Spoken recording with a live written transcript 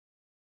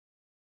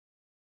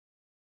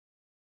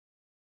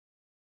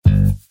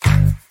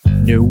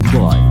No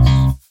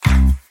lies,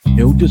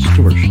 no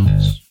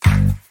distortions,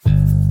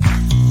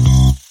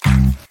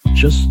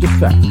 just the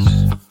facts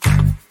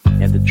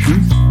and the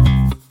truth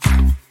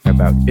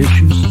about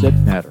issues that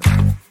matter.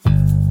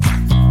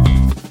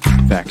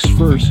 Facts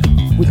First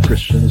with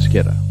Christian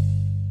Esqueda.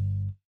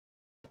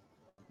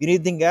 Good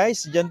evening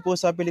guys, dyan po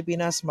sa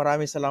Pilipinas.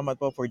 Maraming salamat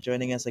po for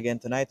joining us again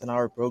tonight on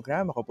our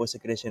program. Ako po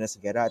si Christian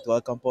Esguerra at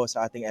welcome po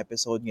sa ating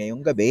episode ngayong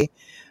gabi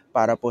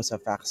para po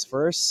sa Facts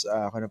First.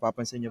 Kung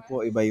napapansin niyo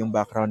po, iba yung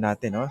background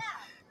natin. No?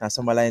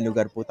 Nasa malayang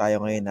lugar po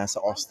tayo ngayon,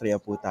 nasa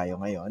Austria po tayo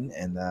ngayon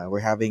and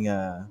we're having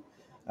a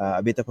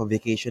bit of a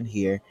vacation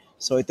here.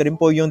 So ito rin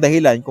po yung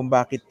dahilan kung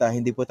bakit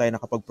hindi po tayo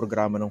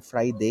nakapag-programa ng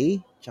Friday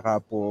tsaka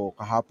po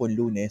kahapon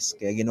Lunes.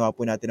 Kaya ginawa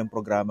po natin ang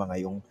programa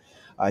ngayong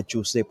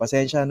Tuesday.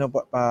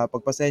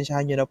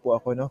 Pagpasensyahan nyo na po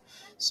ako, no?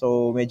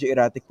 So, medyo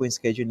erratic po yung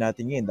schedule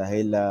natin ngayon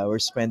dahil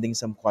we're spending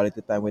some quality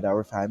time with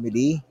our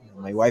family,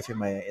 my wife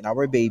and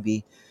our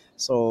baby.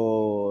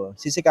 So,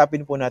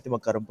 sisikapin po natin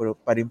magkaroon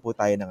pa rin po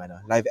tayo ng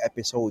live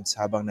episodes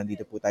habang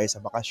nandito po tayo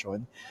sa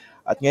bakasyon.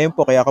 At ngayon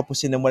po, kaya ako po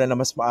sinimulan na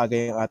mas maaga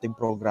yung ating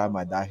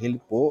programa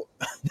dahil po,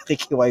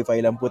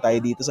 nakiki-wifi lang po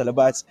tayo dito sa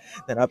labas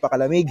na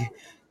napakalamig.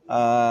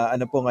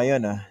 Ano po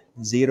ngayon,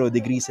 0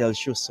 degrees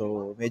Celsius.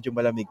 So, medyo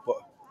malamig po.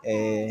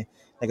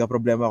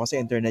 Nagka-problema ako sa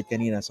internet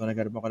kanina. So,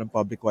 nagkaroon ako ng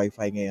public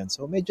wifi ngayon.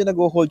 So, medyo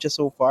nag-hold siya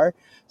so far.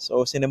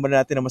 So,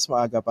 sinimulan natin na mas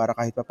maaga para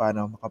kahit pa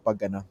paano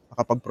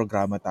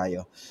makapag-programa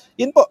tayo.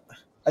 Yun po.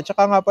 At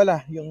saka nga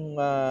pala, yung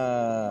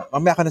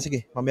mamaya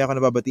ko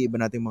na babatiin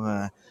ba natin mga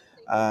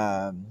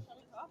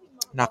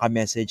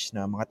naka-message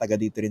na mga taga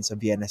dito rin sa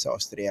Vienna, sa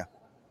Austria.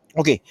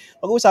 Okay,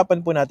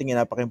 pag-uusapan po natin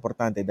yung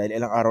napaka-importante dahil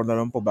ilang araw na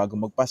lang po bago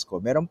magpasko.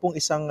 Meron pong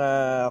isang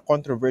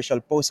controversial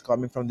post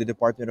coming from the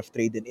Department of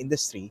Trade and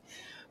Industry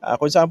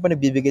kung saan po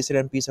nagbibigay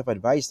sila ng piece of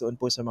advice doon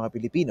po sa mga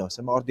Pilipino,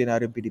 sa mga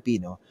ordinaryong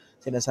Pilipino.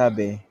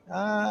 Sinasabi,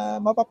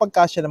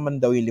 mapapagkasya naman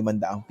daw yung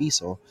 500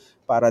 piso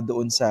para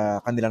doon sa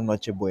kanilang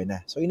Noche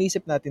Buena. So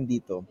inisip natin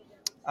dito,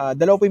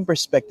 dalawa po yung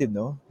perspective,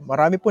 no?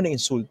 Marami po na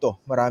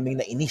insulto, maraming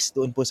nainis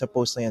doon po sa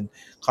post na yan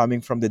coming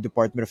from the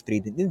Department of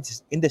Trade and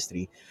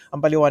Industry. Ang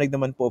paliwanag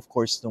naman po, of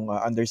course, nung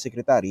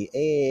undersecretary,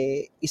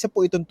 isa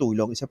po itong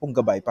tulong, isa pong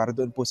gabay para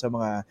doon po sa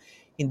mga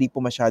hindi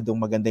po masyadong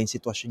maganda yung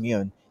sitwasyon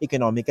ngayon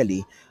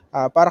economically,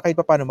 para kahit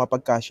pa paano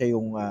mapagkasya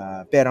yung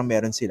perang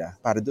meron sila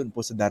para doon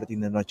po sa darating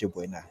na Noche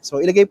Buena.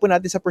 So ilagay po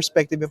natin sa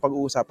perspective yung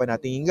pag-uusapan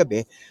natin ngayong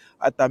gabi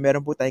at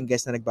meron po tayong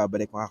guest na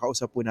nagbabalik.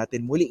 Makakausap po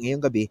natin muli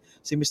ngayong gabi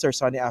si Mr.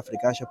 Sonny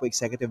Africa. Siya po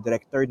Executive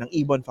Director ng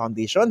Ibon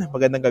Foundation.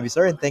 Magandang gabi,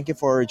 sir, and thank you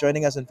for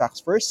joining us on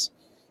Facts First.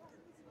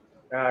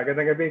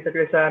 Gandang gabi sa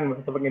Christian.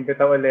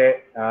 Masasapag-invita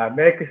ulit.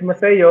 Merry Christmas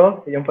sa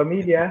iyo, sa iyong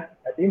pamilya,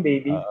 at yung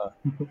baby.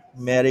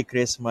 Merry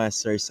Christmas,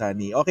 Sir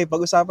Sunny. Okay,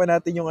 pag-usapan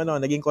natin yung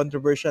naging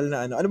controversial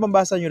na ano. Ano bang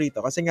basa nyo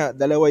rito? Kasi nga,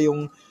 dalawa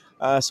yung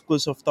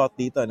schools of thought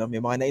dito. No?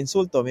 May mga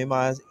na-insulto, may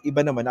mga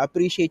iba naman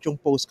na-appreciate yung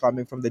post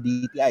coming from the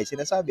DTI.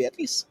 Sinasabi, at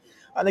least,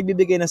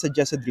 nagbibigay ng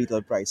suggested retail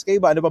price. Kayo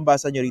ba, ano bang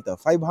basa nyo rito?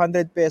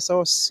 500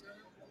 pesos,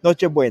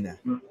 Noche Buena.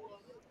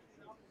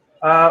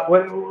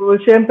 Well,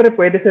 syempre,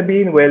 pwede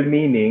sabihin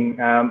well-meaning.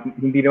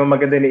 Hindi naman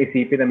maganda na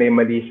isipin na may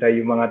mali siya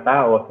yung mga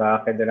tao sa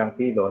kanilang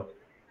kilos.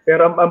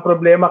 Pero ang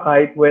problema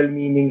kahit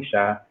well-meaning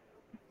siya,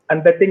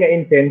 ang dating nga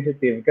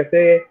insensitive.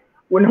 Kasi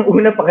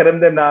unang-una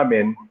pakiramdam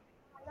namin,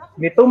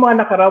 nitong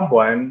mga nakarang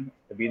buwan,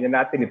 sabihin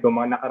na natin, nitong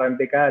mga nakarang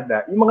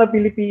dekada, yung mga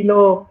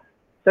Pilipino,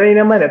 sanay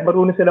naman at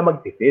marunong sila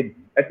magtipid.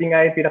 At yung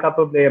nga yung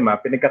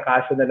pinaka-problema,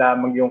 pinagkakasya na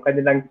lamang yung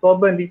kanilang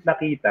sobrang lit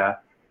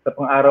nakita sa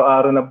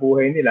pang-araw-araw na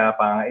buhay nila,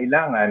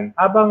 pangailangan,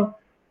 habang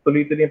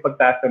tuloy-tuloy yung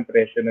pagtaas ng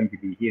presyo ng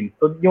bilihin.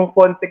 So yung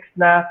context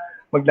na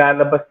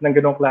maglalabas ng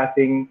ganong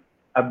klaseng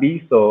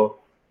abiso,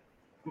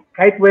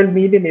 kahit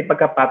well-meaning, may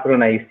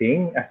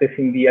pagka-patronizing, as if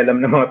hindi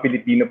alam ng mga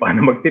Pilipino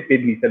paano magtipid,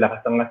 hindi sila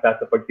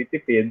kasang-asa sa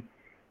pagtitipid.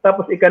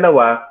 Tapos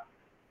ikalawa,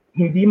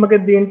 hindi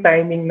maganda yung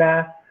timing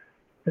na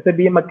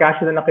sasabihin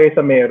magkasya na lang kayo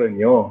sa meron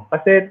nyo.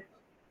 Kasi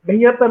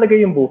mahirap talaga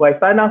yung buhay.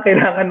 Sana ang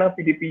kailangan ng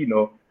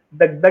Pilipino,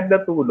 dagdag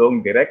na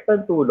tulong,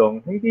 direktang tulong,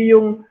 hindi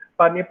yung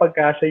paano yung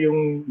pagkasya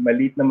yung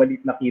malit na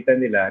kita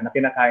nila na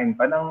kinakain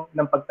pa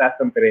ng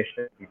pagtaas ng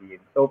presyo.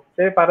 So,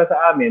 para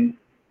sa amin,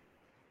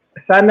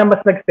 sana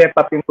mas nag-step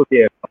up yung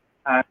gobyerno.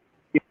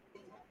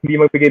 Hindi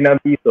magbigay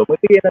ng piso,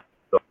 magbigay ng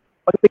piso,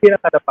 magbigay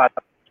ng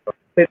katapatan. So,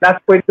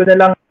 last point ko na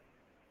lang,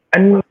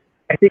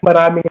 I think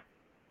maraming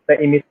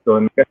nainis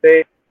doon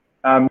kasi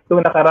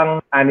itong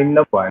nakarang 6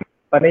 na buwan,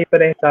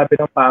 panay-panay sabi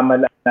ng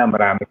pamahalaan na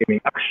marami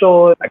kaming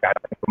aksyon, agad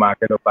kami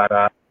gumagano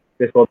para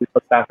resolve yung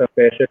pagtaas ng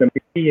presyo ng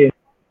bilihin.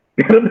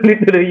 Pero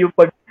tuloy-tuloy yung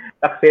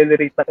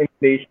pag-accelerate ng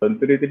inflation,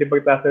 tuloy-tuloy yung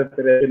pagtaas ng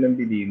presyo ng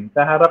bilihin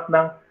sa harap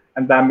ng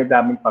ang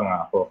dami-daming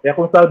pangako. Kaya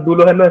kung sa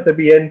duluhan mo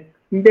sabihin,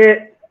 hindi,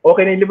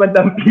 okay na yung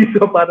 500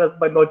 piso para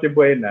sa Noche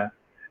Buena,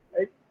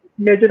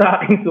 medyo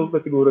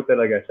nakaka-insulto siguro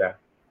talaga siya.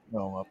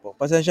 Oo nga po.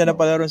 Pasensya na Oo.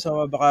 pala rin sa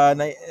mga baka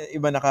na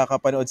iba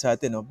nakakapanood sa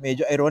atin 'no.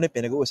 Medyo ironic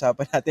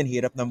pinag-uusapan natin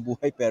hirap ng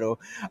buhay pero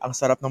ang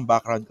sarap ng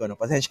background ko 'no.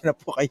 Pasensya na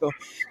po kayo.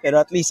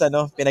 Pero at least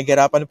ano,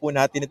 pinaghirapan po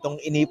natin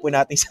itong inipon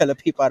nating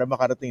salapi para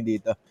makarating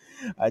dito.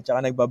 At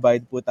saka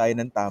nagbabayad po tayo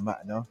ng tama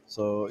 'no.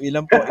 So,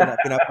 ilan po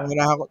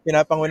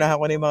pinapangunahan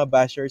ko na yung mga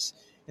bashers,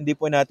 hindi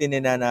po natin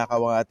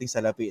ninanakaw ang ating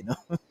salapi 'no.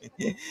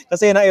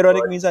 Kasi yun ang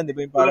ironic minsan 'di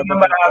ba, yung para Tulad ng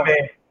bang marami.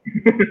 okey.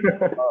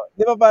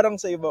 'Di ba parang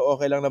sa iba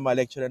okey lang na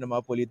ma-lecturean ng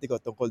mga pulitiko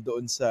tungkol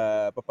doon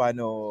sa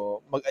papaano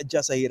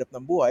mag-adjust sa hirap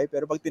ng buhay,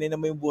 pero 'pag tinignan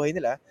mo yung buhay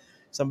nila,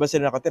 saan ba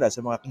sila nakatira, sa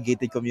mga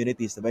gated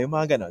communities, 'di ba, yung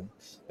mga gano'n.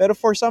 Pero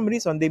for some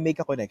reason, they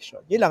make a connection.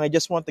 Yun lang, I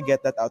just want to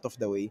get that out of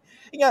the way.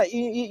 Yun nga,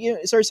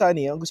 Sir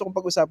Sunny, ang gusto kong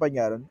pag-usapan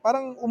nga ron,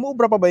 parang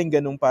umuubra pa ba yung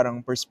gano'ng parang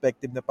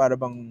perspective na para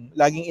bang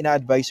laging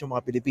ina-advise yung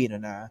mga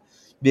Pilipino na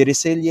be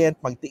resilient,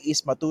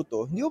 magtiis,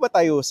 matuto. Hindi ba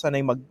tayo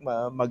sanay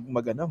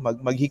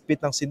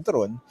maghigpit ng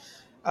sinturon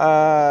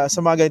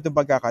sa mga ganitong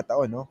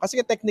pagkakataon, no?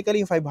 Kasi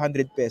technically yung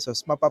 500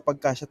 pesos,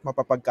 mapapagkasya at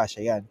mapapagkasya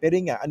yan. Pero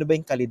yun nga, ano ba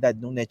yung kalidad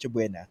ng Noche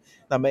Buena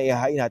na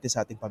maihahain natin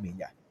sa ating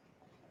pamilya?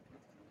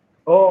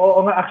 Oo, oo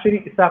nga,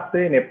 actually, sakto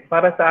yun eh.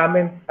 Para sa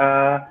amin,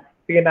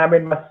 tingin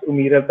namin mas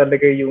umiral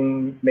talaga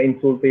yung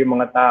na-insulto yung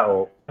mga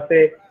tao.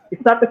 Kasi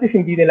it's not as if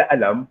hindi nila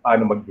alam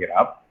paano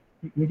maghirap.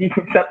 Hindi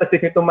it's not as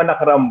if itong mga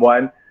nakaraang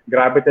buwan,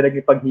 grabe talaga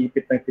yung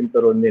paghipit ng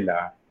sinturon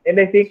nila. And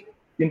I think,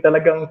 yun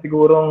talagang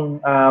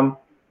sigurong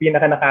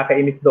pinaka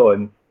nakakainis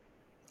doon,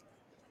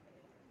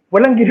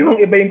 walang ginawang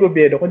iba yung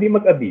gobyerno kundi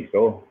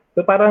mag-abiso.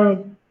 So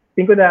parang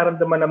tingin ko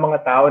nararamdaman ng mga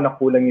tao na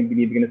kulang yung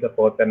binibigyan na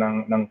suporta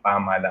ng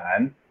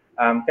pamahalaan.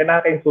 Kaya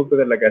nakaka-insulto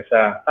talaga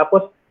siya.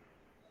 Tapos,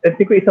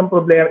 tingin ko isang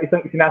problema,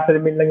 isang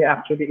sinasalamin lang niya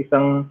actually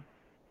isang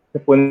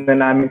napunan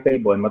namin sa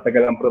ibon,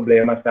 matagal ang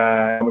problema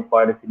sa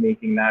policy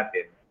making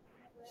natin.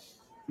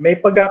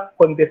 May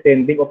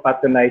pag-condescending o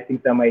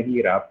patronizing sa may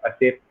hirap as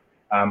if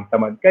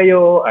tamad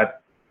kayo at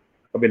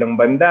kabilang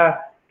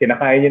banda,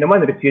 kinakaya nyo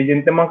naman,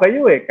 resilient naman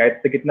kayo eh.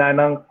 Kahit sa gitna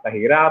ng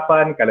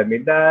kahirapan,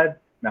 kalamidad,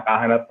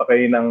 nakahanap pa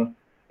kayo ng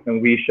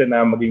wisyo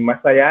na maging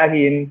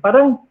masayahin.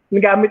 Parang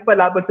nagamit pa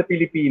laban sa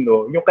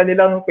Pilipino, yung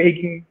kanilang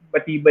pahiging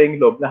matibay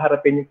yung loob na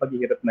harapin yung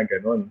paghihirap na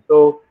gano'n.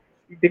 So,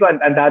 hindi ko, ang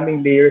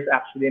daming layers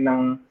actually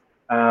ng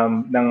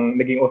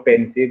naging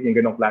offensive, yung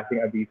ganong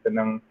klaseng abiso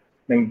ng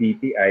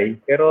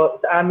DTI.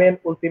 Pero sa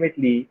amin,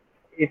 ultimately,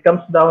 it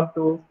comes down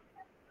to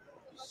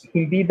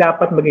hindi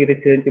dapat maging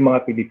resilient yung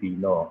mga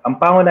Pilipino.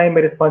 Ang pangunahing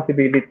may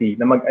responsibility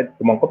na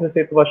kumangkop sa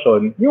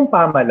sitwasyon, yung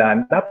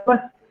pamahalaan,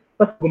 dapat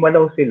mas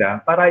gumalaw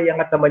sila para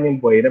iangat naman yung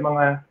buhay ng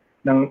mga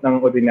ng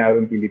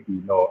ordinaryong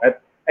Pilipino.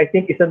 At I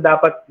think isang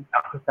dapat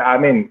sa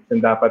amin, isang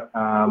dapat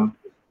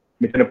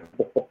medyo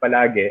napupukpok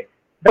palagi,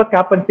 dapat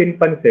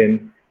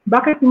kapansin-pansin,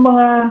 bakit yung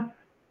mga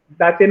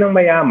dati ng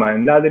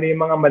mayaman, lalo na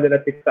yung mga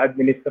malalapit sa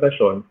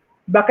administrasyon,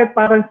 bakit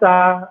parang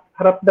sa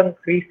harap ng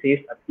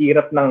krisis at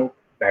hirap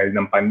dahil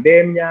ng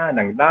pandemya,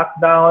 ng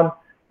lockdown,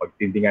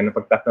 pagtindingan ng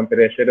pagtaas ng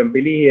presyo ng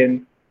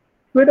bilihin,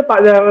 so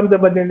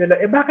naparamdaman din nila,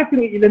 bakit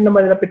yung ilan na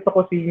malalapit sa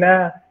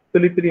kusina,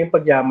 tuloy-tuloy yung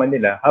pagyaman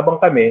nila,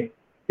 habang kami,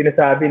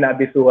 sinasabi na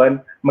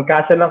abisuhan,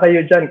 magkasya lang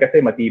kayo dyan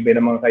kasi matibay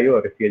naman kayo,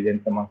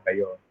 resilient naman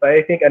kayo. So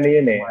I think ano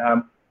yun eh,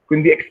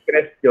 kung di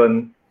express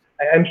yun,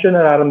 I'm sure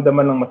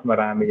nararamdaman ng mas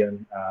marami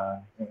yun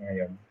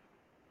ngayon.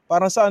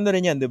 Parang sa ano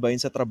rin yan, 'di ba,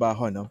 yung sa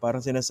trabaho, no? Parang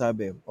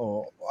sinasabi,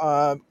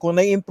 kung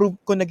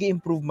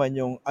nag-i-improve man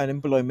yung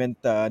unemployment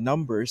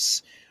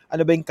numbers,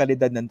 ano ba yung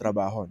kalidad ng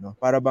trabaho, no?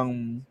 Para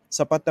bang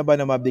sapat na ba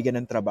na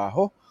mabigyan ng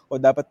trabaho o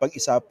dapat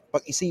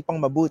pag-isipang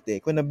mabuti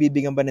kung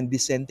nabibigyan ba ng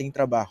dissenting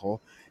trabaho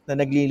na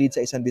nagli-lead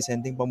sa isang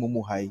dissenting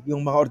pamumuhay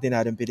yung mga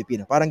ordinaryong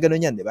Pilipino. Parang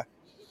gano'n yan, 'di ba?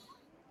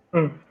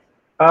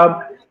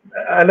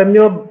 Alam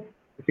nyo,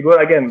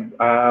 siguro again,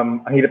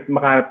 ang hirap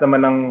makahanap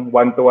naman ng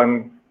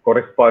one-to-one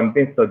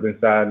correspondence dun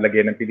sa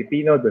lagay ng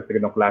Pilipino, dun sa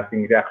ganong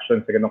klaseng reaction,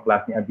 sa ganong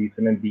klaseng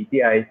abiso ng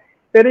DTI.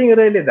 Pero yung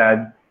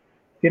realidad,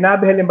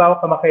 sinabi halimbawa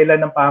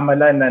kamakailan ng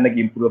pamahalaan na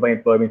nag-improve ang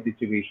employment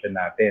situation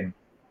natin.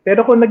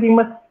 Pero kung naging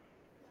mas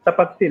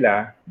tapat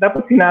sila,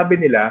 dapat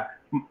sinabi nila,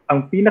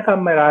 ang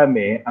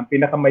pinakamarami, ang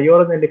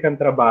pinakamayor na likhang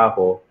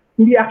trabaho,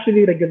 hindi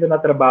actually regular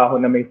na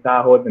trabaho na may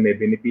sahod, na may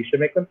benepisyo,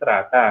 may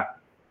kontrata.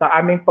 Sa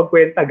aming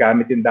pagkwenta,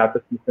 gamit yung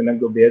datos mismo ng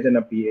gobyerno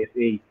ng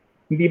PSA.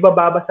 Hindi ba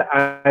baba sa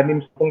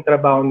 6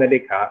 trabaho na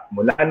likha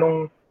mula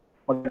nung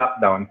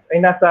mag-lockdown ay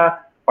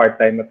nasa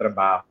part-time na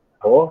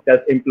trabaho,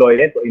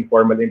 self-employment o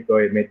informal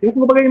employment. Yung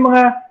kumbaga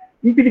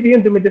yung Pilipino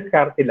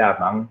dumidiskarte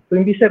lamang, so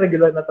hindi siya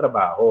regular na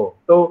trabaho.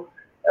 So,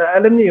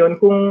 alam niyo yun,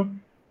 kung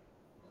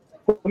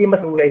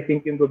mas I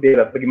think yung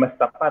gobyerno, pag mas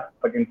tapat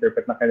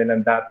pag-interpret ng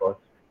kanilang datos,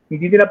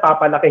 hindi nila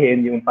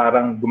papalakihin yung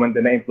parang gumanda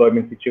na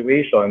employment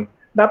situation.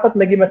 Dapat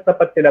naging mas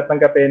tapat sila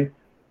tanggapin,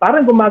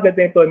 parang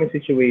gumaganda na employment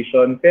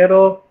situation,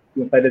 pero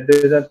yung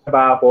kalidad ng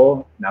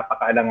trabaho,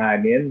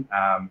 napakaalanganin,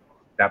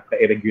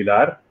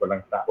 napaka-irregular,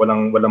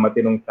 walang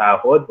matinong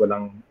sahod,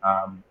 walang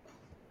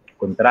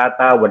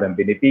kontrata, walang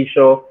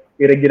benepisyo,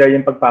 irregular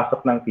yung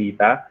pagpasok ng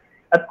kita.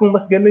 At kung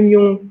mas ganun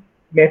yung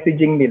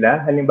messaging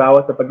nila,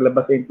 halimbawa sa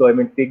paglabas sa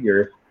employment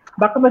figures,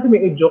 baka mas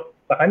may joke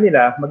sa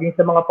kanila, maging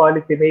sa mga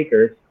policy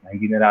makers na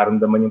hindi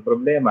nararamdaman yung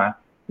problema,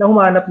 na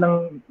humanap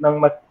ng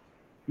mas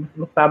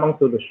tamang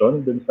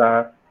solusyon dun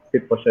sa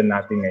sitwasyon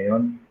natin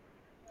ngayon.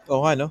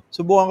 Oo nga, no?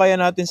 Subukan kaya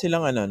natin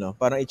silang ano, no?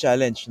 Parang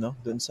i-challenge, no?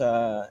 Doon sa,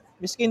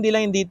 miski hindi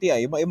lang yung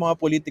DTI, yung mga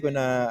politiko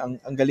na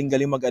ang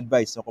galing-galing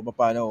mag-advise, no? Kung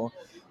paano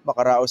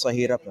makaraos sa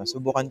hirap, no?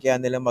 Subukan kaya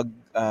nila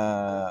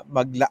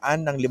maglaan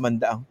ng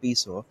 500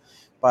 piso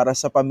para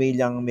sa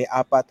pamilyang may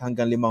 4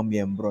 hanggang 5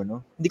 miyembro,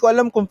 no? Hindi ko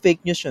alam kung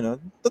fake news yun, no?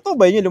 Totoo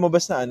ba yun yung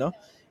lumabas na ano?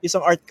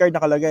 Isang art card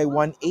nakalagay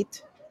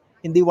 1/8,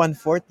 hindi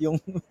 1/4 yung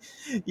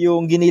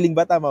yung giniling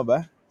ba, tama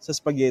ba? Sa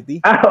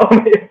spaghetti.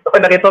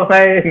 Nakita ko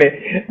nga yun eh.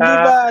 Hindi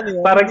ba ano yun?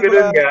 Parang Hindi ba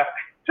gano'n nga.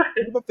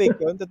 Hindi ba fake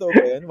yun? Totoo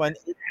ba yun?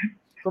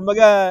 1/8?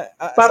 Kumbaga,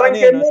 sa Parang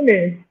ano yan, no? gano'n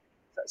eh.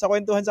 Sa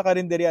kwentuhan sa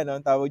karinderya,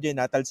 no? Ang tawag dyan,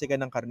 natalsikan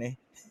ng karne.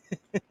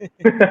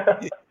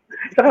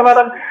 Saka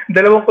parang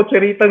 2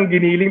 kutsaritang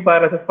giniling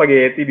para sa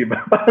spaghetti, di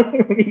ba? Parang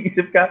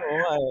iniisip ka, Oo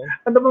nga eh.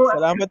 ano ba,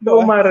 Salamat ano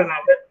po ba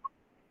maranasan?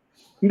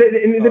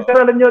 Hindi, Oo. pero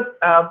alam nyo,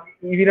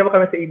 hindi naman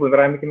kami sa Ibon.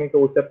 Marami kaming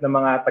kausap ng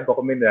mga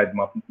taga-komunidad,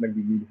 mga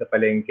nagbibili sa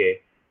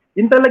palengke.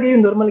 Yun talaga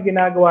yung normal na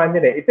ginagawa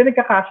nila. Ito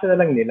nagkakasya na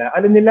lang nila.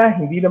 Alam nila,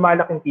 hindi na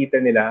malaking kita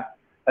nila.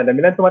 Alam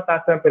nila,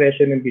 tumataas ang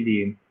presyo ng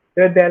bilihin.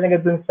 Pero dahil nga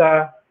dun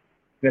sa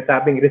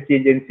sinasabing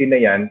resiliency na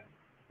yan,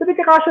 so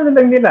nagkakasya na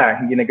lang nila.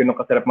 Hindi na ganun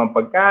kasarap ng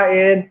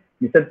pagkain.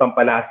 Minsan,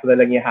 pampalasa na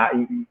lang yung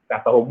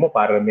sasahog mo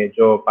para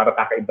para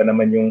kakaiba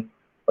naman yung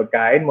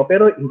pagkain mo.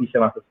 Pero hindi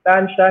siya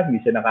masustansya,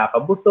 hindi siya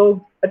nakakabusog.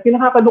 At yung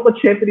nakakalukot,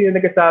 syempre, yung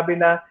nagsasabi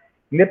na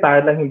hindi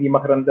para lang hindi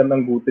makaramdam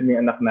ng gutom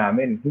yung anak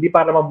namin. Hindi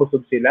para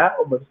mabusog sila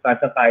o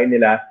masustansyang kain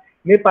nila.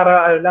 Hindi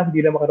para lang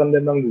hindi na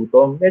makaramdam ng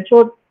gutom.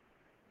 Medyo,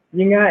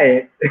 yun nga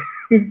eh.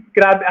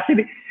 Grabe.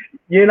 Actually,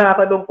 yun yung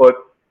nakakalungkot.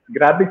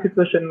 Grabe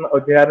sitwasyon ng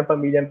ordinaryong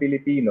pamilyang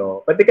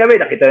Pilipino. Pati kami,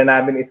 nakita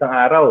na namin isang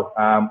araw,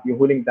 yung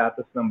huling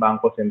datos ng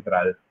Bangko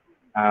Sentral.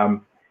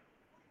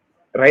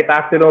 Right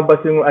after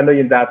lumabas yung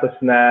datos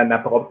na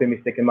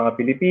napaka-optimistic yung mga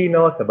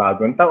Pilipino sa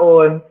bagong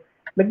taon,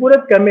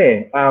 nagulat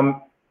kami.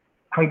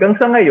 Hanggang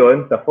sa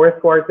ngayon, sa fourth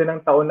quarter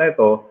ng taon na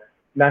ito,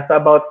 nasa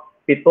about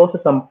 7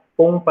 sa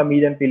 10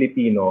 pamilyang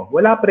Pilipino,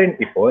 wala pa rin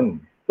ipon.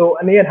 So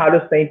ano yan,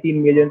 halos 19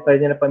 million pa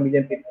rin na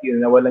pamilyang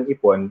Pilipino na walang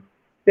ipon.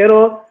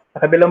 Pero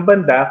sa kabilang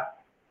banda,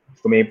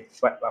 kung may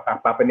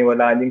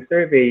papaniwalaan yung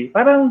survey,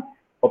 parang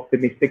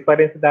optimistic pa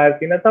rin sa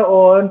darating na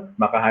taon,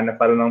 makahanap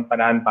pa rin ng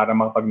panahon para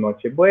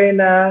makapag-Noche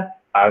Buena,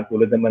 parang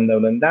tulad naman daw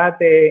ng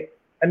dati.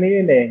 Ano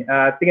yun eh,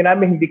 tingnan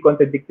namin hindi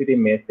contradictory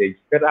message,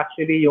 pero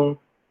actually yung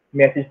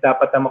message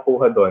dapat na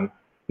makuha doon,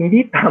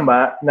 hindi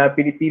tama na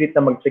pinipilit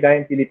na magtsaga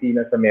yung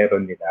Pilipinas sa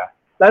meron nila.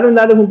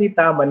 Lalo-lalo hindi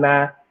tama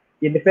na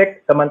in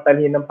effect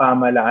samantalhin ng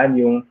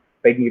pamahalaan yung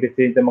pagiging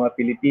resilient ng mga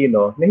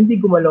Pilipino na hindi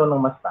gumalaw ng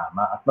mas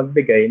tama at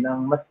magbigay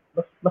ng mas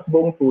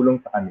buong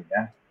tulong sa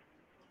kanila.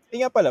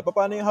 Nga pala,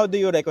 how do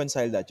you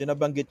reconcile that? Yung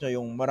nabanggit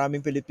nyo yung maraming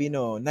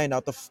Filipino, 9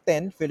 out of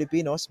 10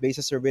 Filipinos, based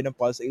sa survey ng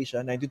Pulse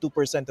Asia, 92%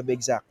 to be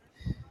exact,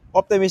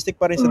 optimistic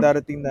pa rin sa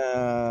darating na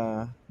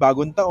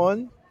bagong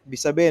taon. Ibig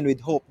sabihin,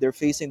 with hope, they're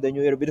facing the new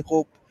year with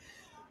hope.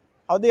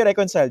 How do you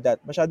reconcile that?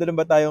 Masyado lang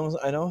ba tayong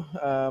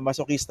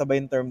masokista ba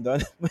yung term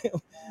doon?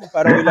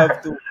 Parang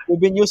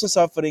we've been used to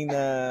suffering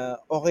na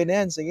okay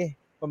na yan, sige.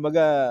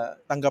 Kumbaga,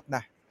 tanggap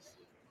na.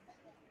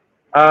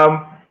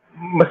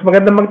 Mas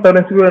maganda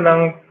magtanong siguro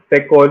ng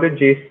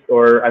psychologist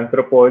or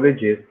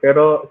anthropologist.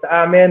 Pero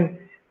sa amin,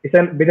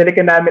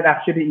 binalikan namin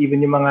actually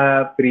even yung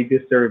mga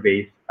previous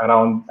surveys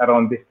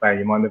around this time,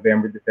 yung mga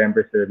November,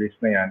 December surveys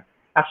na yan.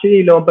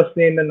 Actually, lumabas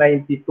na yun na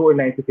 92 or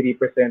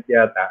 93%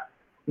 yata.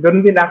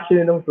 Ganoon din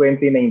actually nung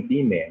 2019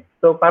 eh.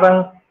 So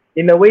parang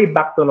in a way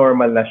back to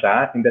normal na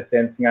siya in the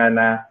sense nga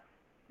na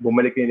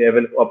bumalik yung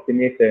level of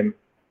optimism.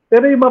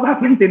 Pero yung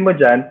mapapansin mo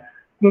dyan,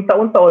 nung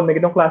taon-taon may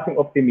ganong klaseng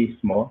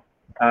optimismo,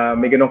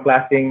 may ganong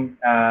klaseng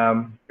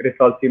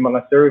results yung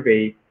mga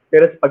survey.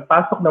 Pero sa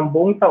pagpasok ng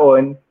buong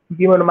taon,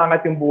 hindi mo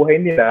namangat yung buhay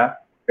nila.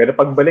 Pero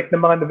pagbalik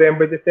ng mga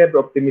November,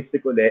 December,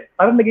 optimistic ulit,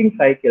 parang naging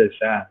cycle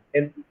siya.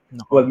 And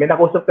well, may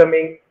nakusap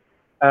kaming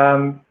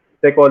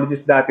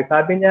psychologist dati.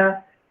 Sabi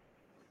niya,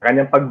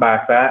 kanyang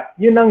pagbasa,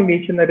 yun ang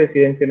nature na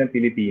resiliency ng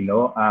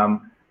Pilipino.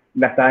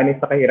 Nasanay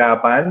sa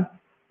kahirapan,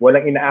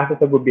 walang inaasa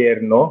sa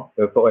gobyerno,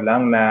 totoo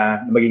lang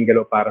na maging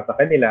galaw para sa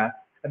kanila.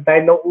 At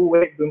dahil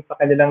nauuwi dun sa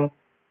kanilang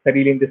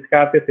sariling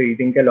diskarte,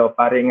 sariling galaw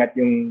para ingat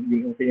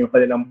yung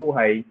kanilang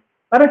buhay,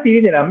 para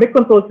feeling nila may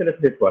control sila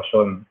sa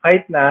sitwasyon.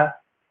 Kahit na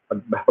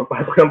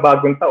pagpasok ng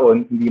bagong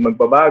taon, hindi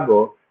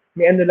magbabago,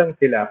 may ano lang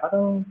sila,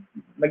 parang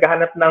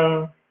naghahanap ng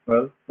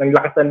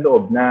lakas ng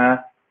loob na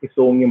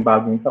isuong yung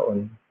bagong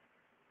taon.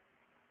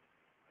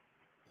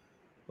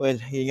 Well,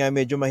 yun nga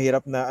medyo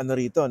mahirap na ano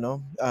rito, no?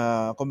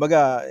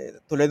 Kumbaga,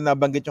 tulad na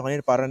nabanggit nyo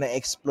kanina, para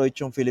na-exploit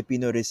yung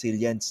Filipino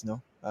resilience,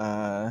 no?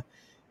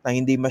 Na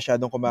hindi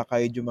masyadong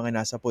kumakayod yung mga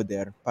nasa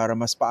poder para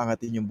mas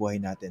paangatin yung buhay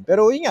natin.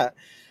 Pero yun nga,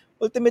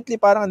 ultimately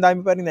parang ang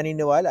dami pa rin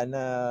naniniwala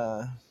na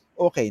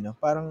okay, no?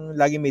 Parang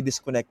lagi may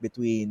disconnect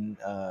between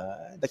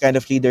the kind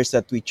of leaders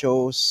that we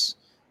chose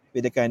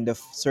with the kind of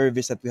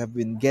service that we have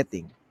been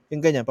getting.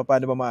 Yung ganyan,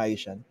 paano ba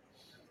maayos yan?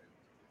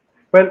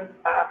 Well,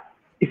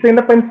 isang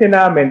napansin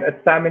namin at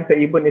sa amin sa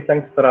Ibon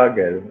isang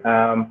struggle,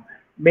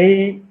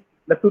 may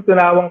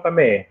natutunawang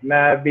kami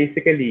na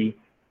basically,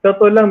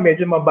 totoo lang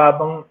medyo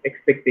mababang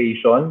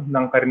expectation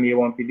ng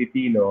karaniwang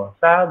Pilipino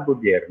sa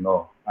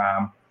gobyerno.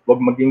 Huwag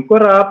maging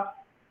corrupt,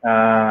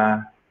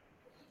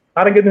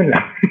 parang ganun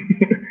lang.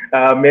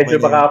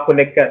 Medyo Okay na yun.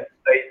 makakonect ka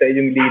sa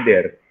iyong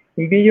leader.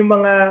 Hindi yung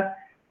mga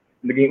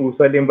naging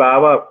uso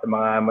halimbawa sa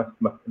mga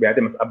mas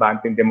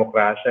abanteng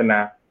demokrasya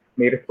na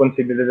may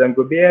responsibilidad ng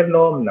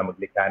gobyerno na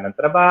maglikha ng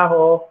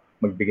trabaho,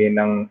 magbigay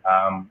ng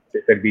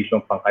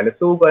serbisyong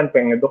pangkalusugan,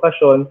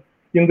 pang-edukasyon,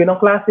 yung ganong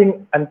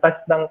klaseng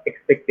antas ng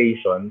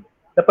expectation,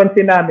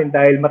 napansin namin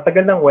dahil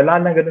matagal nang wala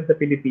nang ganun sa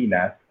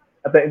Pilipinas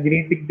at ang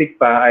dinidigdig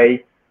pa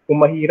ay kung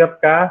mahirap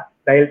ka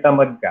dahil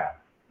tamad ka,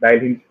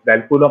 dahil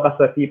kulang ka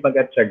sa sipag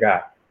at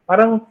tiyaga.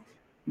 Parang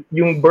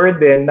yung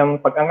burden ng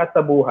pag-angat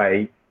sa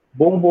buhay,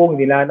 buong-buong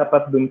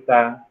dinanapat dun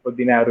sa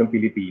ordinaryong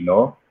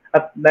Pilipino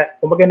at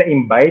kumbaga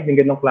na-imbibe yung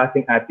ganong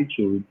klaseng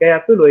attitude.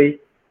 Kaya tuloy,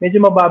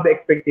 medyo mababa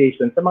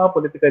expectation sa mga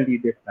political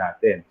leaders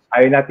natin.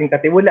 Ayaw natin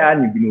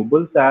katiwalaan yung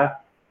binubulsa,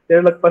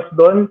 pero lagpas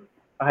doon,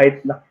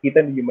 kahit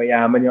nakikita na yung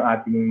mayaman yung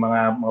ating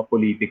mga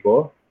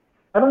politiko,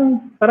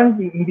 parang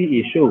hindi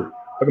issue.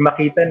 Pag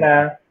makita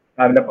na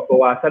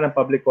napapawasan ng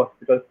public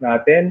hospitals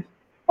natin,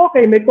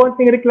 okay, may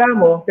konting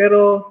reklamo,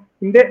 pero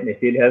hindi, may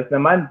PhilHealth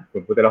naman.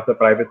 Pupunta lang sa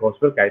private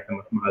hospital kahit na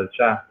mas mahal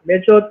siya.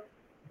 Medyo,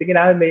 tingin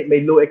namin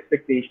may low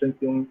expectations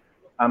yung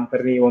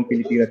karaniwang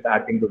Pilipino sa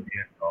ating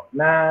gobyerno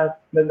na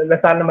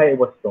sana may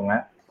iwas to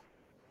nga.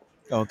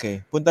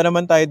 Okay. Punta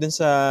naman tayo dun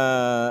sa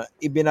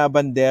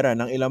ibinabandera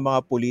ng ilang mga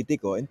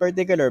politiko, in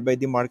particular by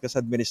the Marcos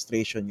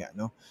administration nga,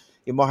 no?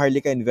 Yung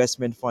Maharlika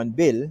Investment Fund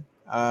Bill,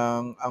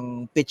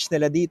 ang pitch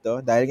nila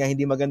dito, dahil nga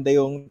hindi maganda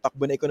yung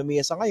takbo ng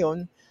ekonomiya sa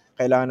ngayon,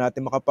 kailangan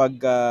natin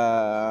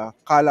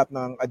kalap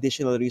ng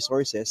additional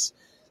resources.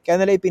 Kaya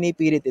nila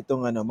ipinipilit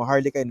itong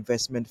Maharlika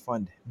Investment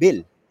Fund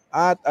Bill.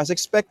 At as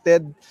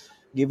expected,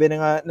 given na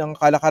nga ng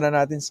kalakaran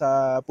natin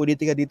sa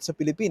politika dito sa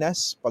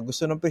Pilipinas, pag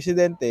gusto ng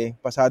presidente,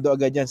 pasado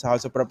agad yan sa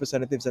House of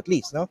Representatives at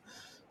least, no?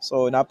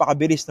 So,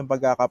 napakabilis ng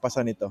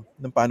pagkakapasa nito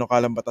ng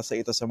panukalang batas sa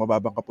ito sa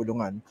mababang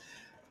kapulungan.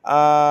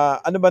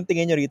 Ano bang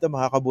tingin nyo rito?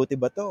 Makakabuti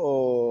ba to o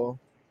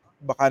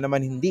baka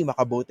naman hindi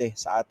makabuti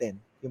sa atin?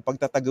 Yung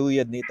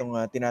pagtataguyod nitong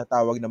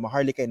tinatawag na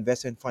Maharlika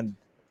Investment Fund.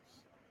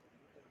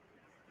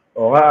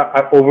 O nga,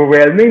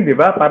 overwhelming, di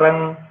ba?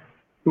 Parang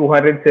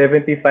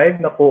 275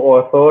 na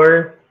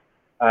co-author,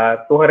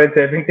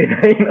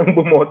 279 ang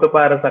bumoto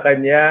para sa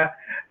kanya,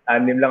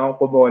 6 lang ang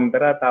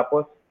kumontra,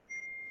 tapos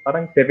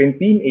parang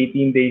 17,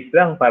 18 days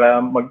lang para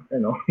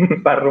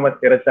para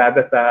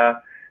rumatirasada sa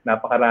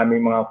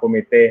napakaraming mga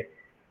komite.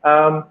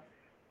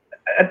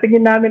 At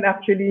tingin namin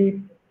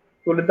actually,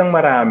 tulad ng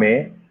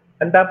marami,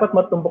 ang dapat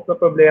matumbok na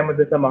problema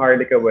doon sa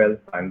Maharlika Wealth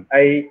Fund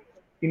ay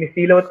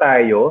sinisilaw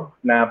tayo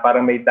na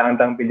parang may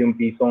daang-daang bilyong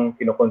pisong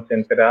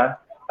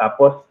kinokonsentra,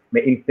 tapos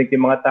may instinct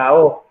yung mga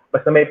tao.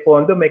 Basta may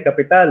pondo, may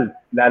kapital,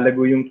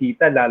 lalago yung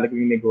kita, lalago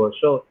yung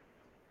negosyo.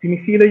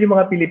 Sinisilaw yung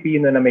mga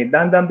Pilipino na may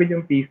daang-daang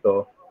bilyong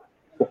piso,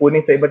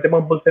 kukunin sa iba't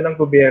ibang bulsa ng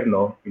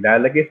gobyerno,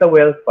 ilalagay sa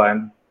wealth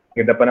fund,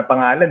 ganda pa ng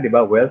pangalan, di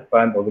ba? Wealth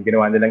fund, o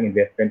ginawa nilang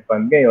investment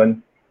fund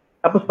ngayon.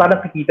 Tapos parang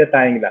kikita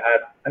tayong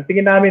lahat. Ang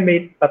tingin namin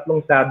may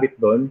tatlong sabit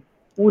doon.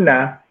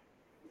 Una,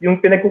 yung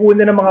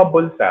pinagkukunan ng mga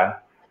bulsa,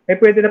 ay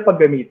pwede na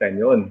paggamitan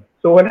yon.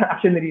 So wala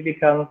actually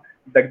nililikang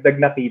dagdag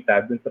na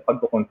kita doon sa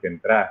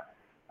pagkukonsentra.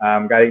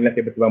 Galing lang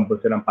sa iba't ibang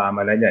bulsa ng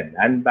pamahalaan yan.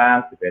 Land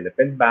Bank,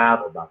 Development Bank,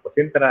 o Bangko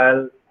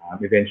Sentral,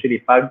 eventually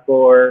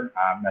PAGCOR,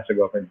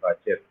 National Government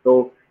Budget.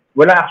 So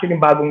wala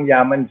actually bagong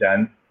yaman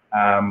dyan.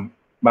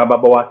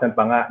 Mababawasan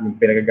pa nga yung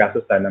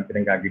pinagagastosan ng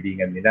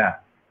pinanggagalingan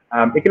nila.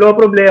 Ikalawa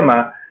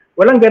problema,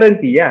 walang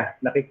garantiya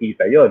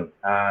nakikita yon.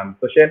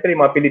 So syempre,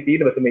 mga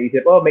Pilipino, basta may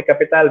isip, may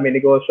kapital, may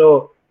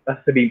negosyo,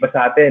 tapos sabihin pa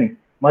sa atin,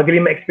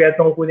 magaling ma-expert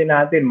na kukunin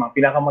natin, mga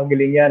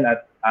pinakamagaling yan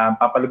at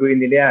papalaguin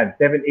nila yan.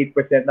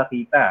 7-8%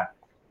 nakita.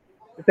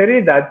 Sa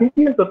realidad,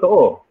 hindi yung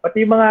totoo.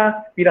 Pati yung mga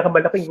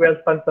pinakamalaking wealth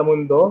fund sa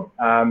mundo,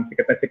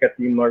 sikat na sikat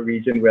yung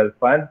Norwegian Wealth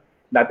Fund,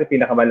 dati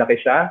pinakamalaki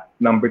siya,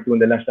 number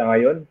 2 na lang siya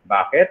ngayon.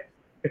 Bakit?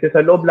 Kasi sa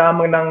loob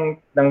lamang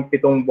ng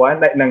 7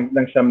 buwan, ng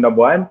 9 na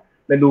buwan,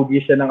 nalugi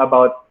siya ng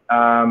about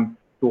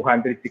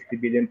 $260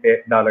 billion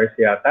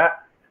yata.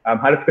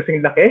 Halos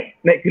kasing laki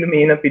na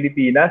ekonomiya ng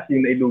Pilipinas,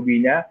 yung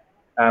nailugi niya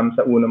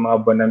sa unang mga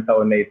buwan ng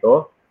taon na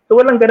ito. So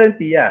walang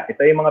garantiya.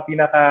 Ito yung mga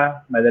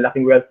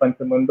pinaka-malalaking wealth fund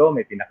sa mundo,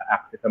 may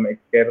pinaka-access sa mga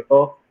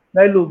eksperto,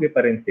 nailugi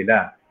pa rin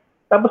sila.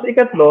 Tapos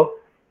ikatlo,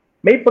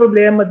 may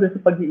problema doon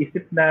sa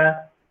pag-iisip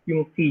na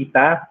yung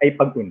kita ay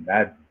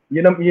pag-unlad.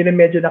 Yun ang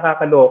medyo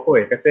nakakaloko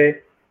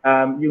kasi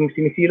yung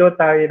sinisilo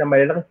tayo na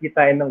malalaking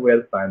kitain ng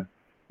wealth fund,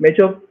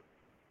 medyo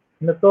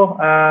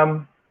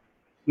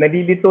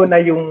nalilito na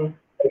yung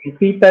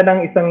kita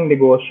ng isang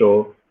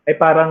negosyo ay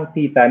parang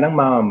kita ng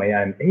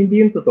mamamayan.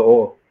 Hindi yun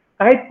totoo.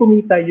 Kahit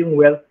kumita yung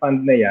wealth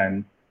fund na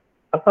yan,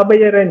 ang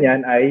kabayaran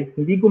yan ay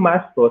hindi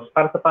gumastos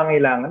para sa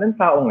pangailangan ng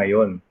tao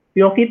ngayon.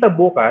 Yung kita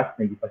bukas,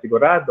 hindi pa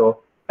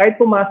sigurado, kahit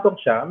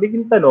pumasok siya, may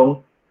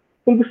tanong,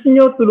 kung gusto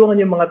niyo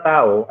tulungan yung mga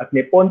tao at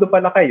may pondo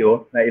pala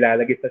kayo na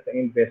ilalagay sa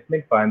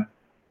investment fund,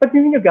 pag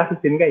hindi niyo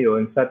gastusin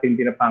ngayon sa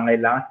tindi na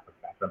pangailangan,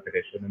 pagtaas ng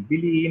presyo ng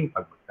bilihin,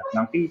 pagbagsak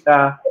ng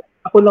kita,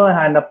 ako lang ang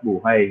hanap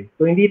buhay.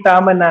 So hindi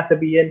tama na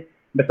sabihin,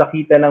 basta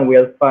kita ng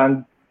wealth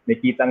fund, may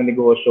kitang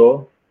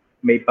negosyo,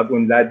 may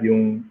pag-unlad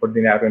yung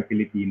ordinaryong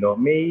Pilipino.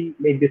 May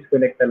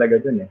disconnect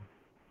talaga dun eh.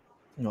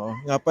 No,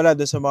 nga pala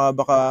doon sa mga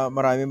baka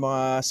marami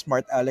mga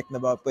smart aleck na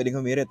ba pwedeng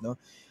humirit, no?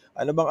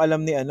 Ano bang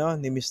alam ni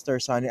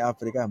Mr. Sunny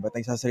Africa? Ba't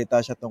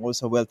nagsasalita siya tungkol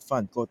sa wealth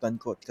fund, quote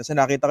unquote? Kasi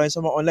nakita ko yun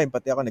sa mga online,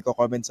 pati ako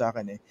nagko-comment sa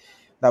akin eh.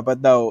 Dapat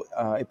daw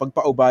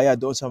ipagpaubaya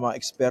doon sa mga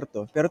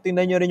eksperto. Pero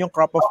tingnan niyo rin yung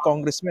crop of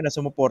congressmen na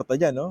sumuporta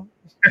diyan, no?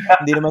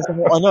 Hindi naman sa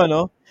kung ano,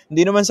 no?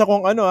 Hindi naman sa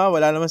kung ano,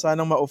 wala naman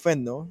sanang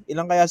ma-offend, no?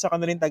 Ilang kaya sa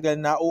kanilang tagal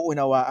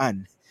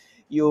nauunawaan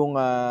yung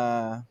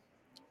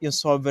yung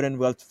sovereign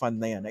wealth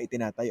fund na yan na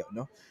itinatayo,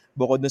 no?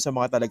 Bukod dun sa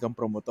mga talagang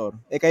promotor.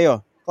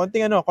 Kayo,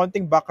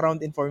 konting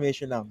background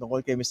information lang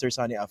tungkol kay Mr.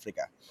 Sunny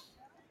Africa.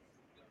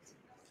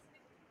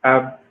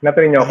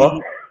 Natuloy niyo ako?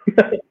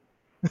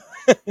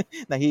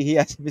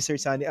 Nahihiya si Mr.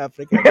 Sunny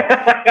Africa.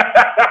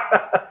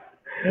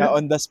 Na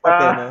on the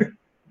spot no?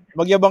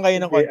 Magyabang kayo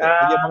ng konti.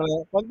 Magyabang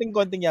lang.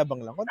 Konting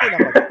yabang lang. Konti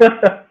lang.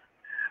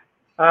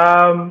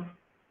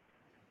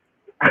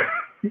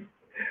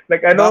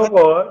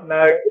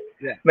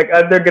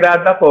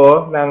 Nag-undergrad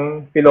ako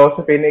ng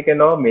Philosophy and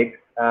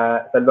Economics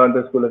sa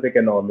London School of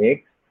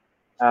Economics.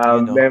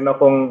 Meron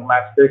akong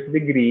master's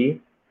degree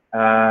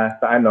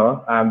sa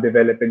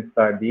Development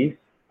Studies.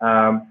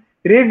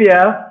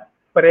 Trivia,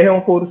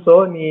 parehong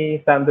kurso ni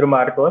Sandro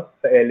Marcos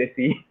sa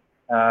LSE.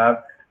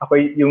 Ako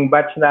yung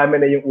batch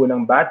namin ay yung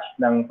unang batch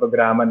ng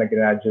programa na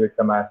graduate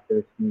sa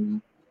master's ni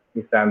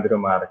Sandro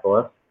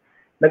Marcos.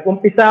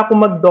 Nag-umpisa ako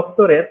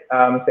mag-doctorate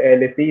sa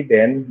LSE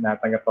din,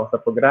 natanggap ako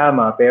sa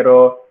programa,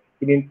 pero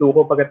hininto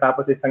ko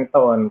pagkatapos isang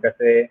taon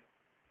kasi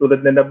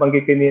tulad na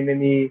nabanggit kanina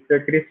ni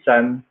Sir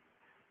Christian,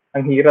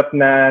 ang hirap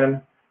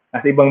na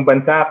nasa ibang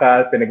bansa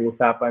ka,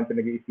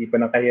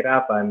 pinag-iisipan ng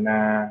kahirapan na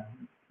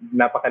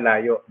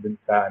napakalayo dun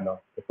sa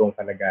totoong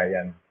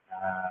kalagayan.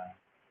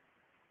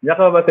 Diyan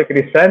ka ba Sir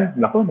Christian?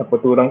 Naku,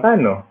 naputulang ka,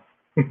 no?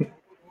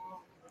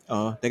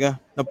 Teka,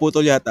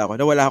 naputol yata ako.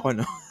 Nawala ako,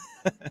 no?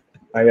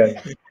 Ayun.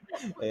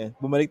 Ayan,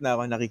 bumalik na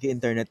ako,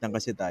 nakiki-internet lang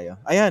kasi tayo.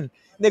 Ayan,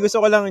 hindi,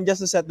 gusto ko lang just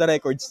to set the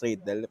record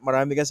straight dahil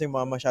marami kasi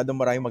masyadong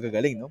maraming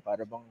magagaling, no?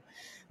 Para bang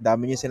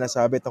dami niyo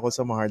sinasabi tungkol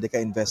sa Maharlika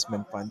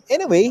Investment Fund.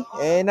 Anyway,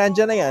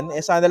 nandiyan na yan.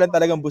 Sana lang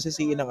talagang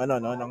busisiin ng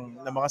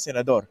ng mga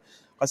senador.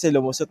 Kasi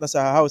lumusot na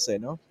sa House,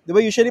 no? 'Di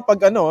ba usually pag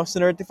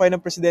sinertify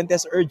ng presidente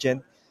as urgent,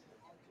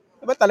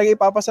 diba talaga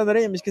ipapasa na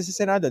rin yung miski sa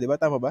Senado, di ba?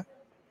 Tama ba?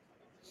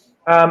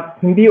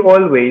 Hindi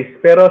always,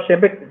 pero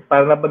syempre,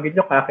 para nabanggit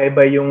nyo,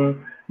 kakaiba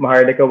yung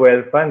Maharlika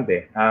Wealth Fund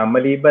eh.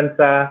 Maliban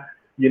sa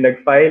yung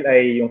nag-file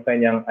ay yung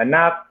kanyang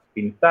anak,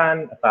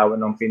 pinsan, asawa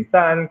ng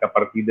pinsan,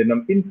 kapartido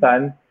ng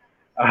pinsan.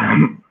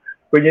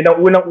 Kung yun ang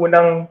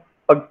unang-unang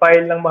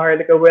pag-file ng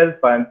Maharlika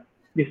Wealth Fund,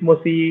 mismo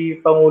si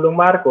Pangulong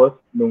Marcos,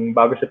 nung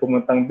bago siya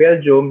pumuntang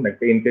Belgium,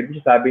 nagpa-interview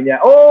siya, sabi niya,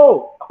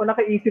 ako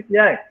nakaisip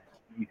niya.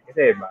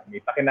 Kasi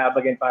may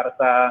pakinabagin para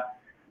sa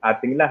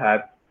ating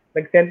lahat.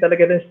 Nag-send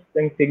talaga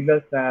ng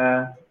signals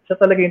na siya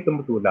talaga yung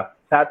tumutulak.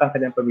 Siya at ang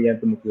kanyang pamilya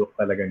tumutulak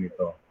talaga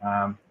nito.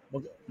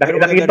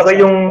 Nakita ko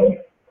yung...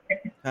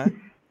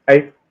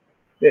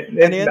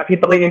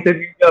 Nakita ko yung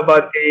interview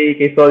about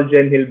kay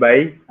Soljen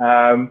Hilbay.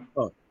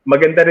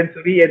 Maganda rin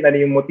suriin ano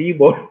yung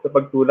motibo sa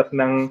pagtulak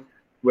ng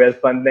wealth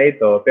fund na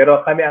ito.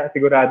 Pero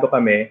sigurado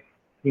kami,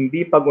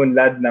 hindi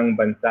pag-unlad ng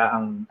bansa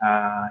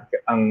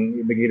ang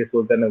naging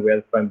resulta ng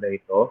wealth fund na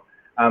ito.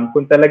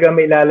 Kung talaga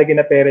may ilalagay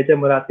na pera dyan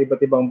mula sa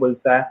iba't ibang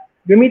bulsa,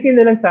 gamitin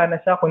na lang sana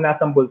siya kung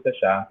nasang bulsa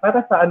siya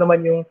para sa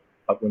man yung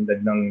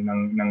pag-unlad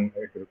ng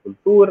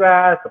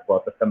agrikultura,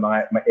 suporta sa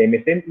mga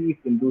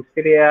MSMEs,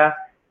 industriya,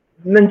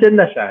 nandyan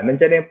na siya.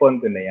 Nandyan na yung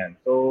pondo na yan.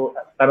 So,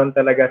 karon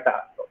talaga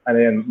sa,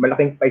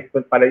 malaking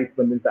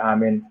para-ispon din sa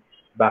amin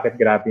bakit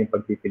grabe yung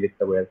pagpipilit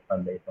sa wealth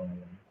fund na ito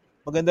ngayon.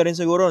 Maganda rin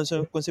siguro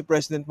kung si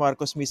President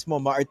Marcos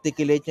mismo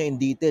ma-articulate niya in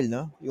detail,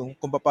 no? Yung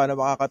kung paano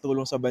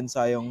makakatulong sa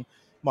bansa yung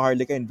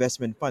Maharlika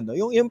Investment Fund, no?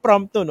 Yung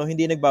prompto, no,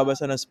 hindi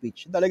nagbabasa ng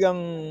speech. Talagang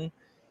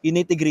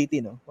nitty-gritty,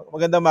 no.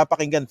 Maganda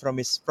mapakinggan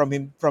from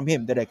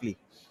him directly.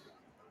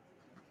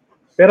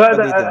 Pero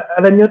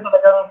alam niyo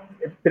talagang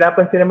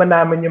pinapansin naman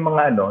namin yung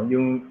mga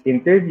yung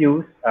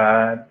interviews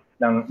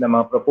ng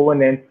mga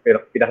proponents,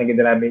 pero pinakinggan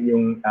na namin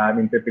yung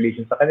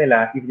interpellation sa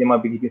kanila, even yung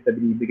mga briefings na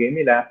binibigay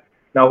nila.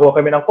 Nakuha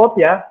kami ng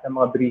kopya ng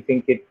mga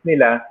briefing kits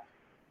nila.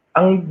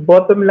 Ang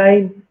bottom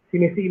line,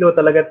 sinisilo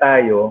talaga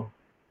tayo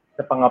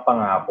sa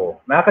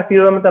pangapangako.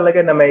 Nakakasilo naman talaga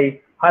na may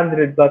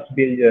 100+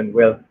 billion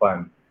wealth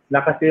fund.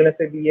 Nakasilo na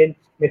sabihin,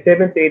 may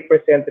 78%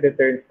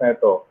 returns na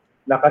ito.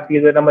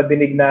 Nakasilo na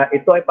madinig na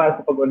ito ay para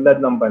sa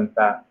pag-unlad ng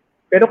bansa.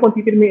 Pero kung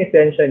titignan mo yung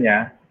esensya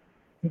niya,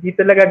 hindi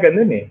talaga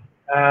ganun eh.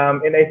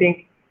 And I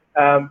think,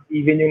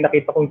 even yung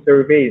nakita kong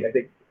survey, I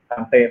think,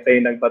 tayo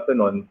nagbato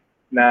nun,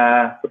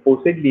 na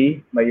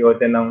supposedly, may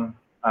yote ng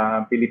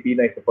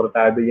Filipino ay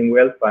supportado yung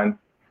wealth fund.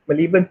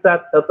 maliban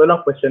sa totoo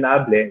lang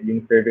questionable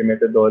yung survey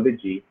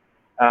methodology,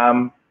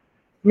 um,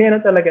 may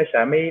ano talaga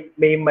siya,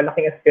 may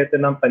malaking aspeto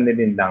ng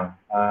panlilinlang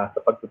sa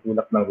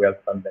pagtutulak ng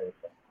wealth fund na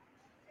ito.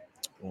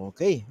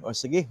 Okay. O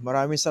sige,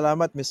 maraming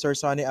salamat Mr.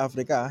 Sunny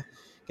Africa.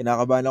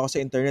 Kinakabahan ako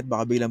sa internet,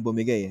 baka biglang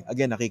bumigay.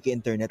 Again,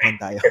 nakiki-internet lang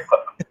tayo.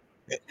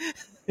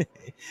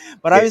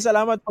 Maraming Okay.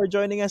 salamat for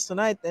joining us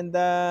tonight and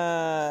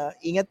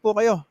ingat po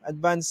kayo.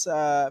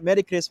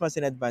 Merry Christmas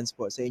in advance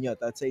po sa inyo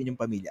at sa inyong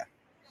pamilya.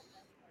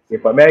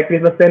 Okay po. Merry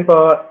Christmas din po.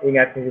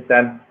 Ingat si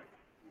Chan.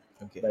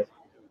 Okay. Bye.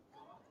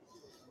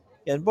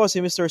 Yan po si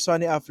Mr.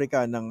 Sunny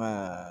Africa ng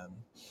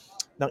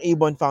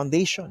Ibon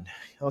Foundation.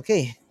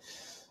 Okay.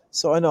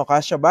 So ano,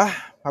 kasya ba?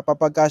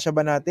 Mapapagkasya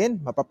ba natin?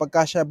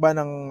 Mapapagkasya ba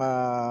ng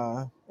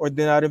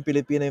ordinaryong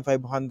Pilipino yung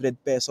 500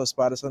 pesos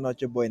para sa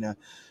Noche Buena?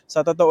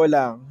 Sa totoo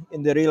lang,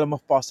 in the realm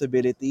of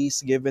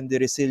possibilities, given the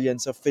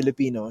resilience of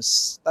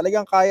Filipinos,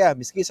 talagang kaya.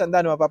 Miski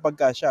sandaan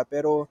mapapagkasya.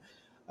 Pero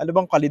ano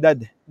bang kalidad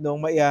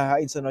nung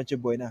maihahain sa Noche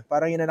Buena?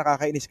 Parang yun na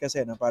nakakainis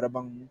kasi. No? Para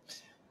bang,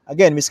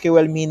 again, miski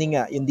well-meaning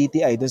nga, yung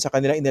DTI, dun sa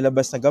kanilang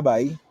inilabas na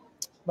gabay,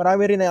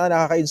 marami rin na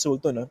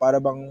nakaka-insulto, no? Para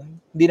bang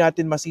hindi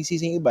natin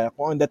masisising iba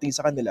kung ang dating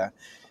sa kanila,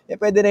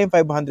 pwede na yung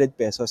 500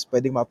 pesos,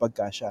 pwedeng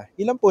mapagkasya.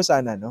 Ilan po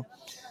sana, no?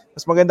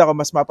 Mas maganda kung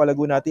mas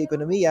mapalago natin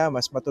ekonomiya,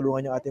 mas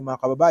matulungan yung ating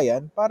mga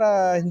kababayan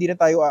para hindi na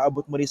tayo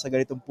aabot muli sa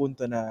ganitong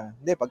punto na,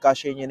 hindi,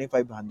 pagkasya niya na yung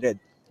 500.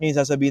 Ngayon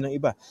sasabihin ng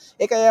iba,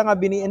 kaya nga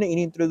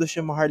ini-introduce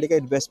yung Maharlika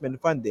Investment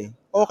Fund eh.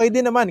 Okay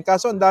din naman,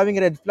 kaso ang daming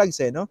red flags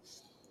eh, no?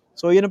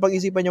 So yun ang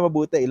pag-isipan nyo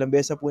mabuti. Ilang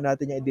beses na po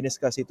natin yung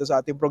i-discuss ito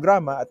sa ating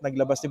programa at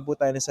naglabas din po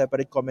tayo ng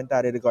separate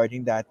commentary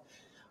regarding that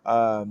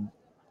um,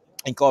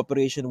 in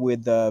cooperation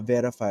with the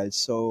Verifiles.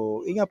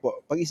 So yun nga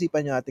po,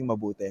 pag-isipan nyo nating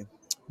mabuti.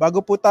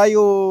 Bago po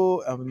tayo,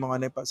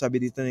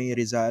 sabi dito ni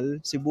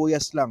Rizal,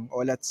 sibuyas lang,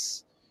 o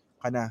let's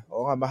ka na.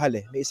 Oo nga, mahal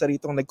eh. May isa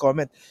ritong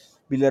nag-comment.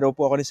 Bili raw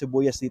po ako ng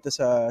sibuyas dito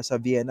sa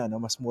Vienna, no?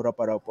 Mas mura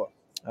pa raw po.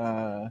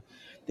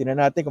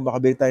 Tingnan natin kung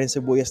makabili tayo ng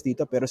sibuyas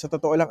dito. Pero sa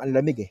totoo lang, ang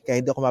lamig eh. Kaya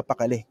hindi ako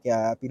mapakali.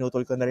 Kaya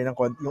pinutol ko na rin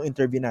yung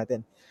interview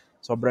natin.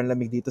 Sobrang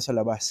lamig dito sa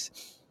labas.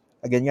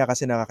 Again nga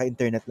kasi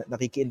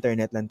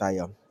nakiki-internet lang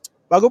tayo.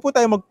 Bago po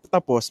tayo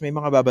magtapos, may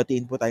mga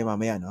babatiin po tayo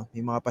mamaya, no?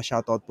 May mga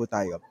pa-shoutout po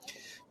tayo.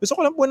 Gusto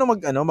ko lang po na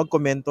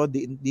magkomento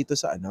dito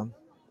sa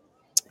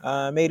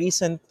may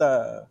recent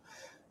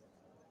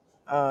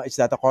is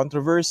that a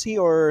controversy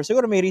or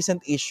siguro may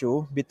recent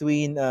issue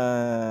between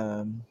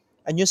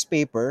a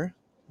newspaper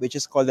which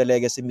is called the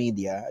Legacy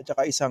Media at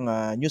saka isang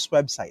news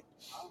website.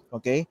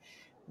 Okay?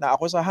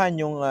 Naakusahan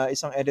yung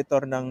isang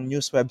editor ng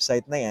news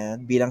website na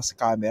yan bilang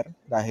scammer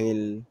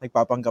dahil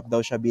nagpapanggap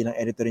daw siya bilang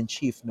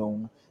editor-in-chief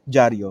nung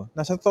dyaryo.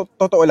 Nasa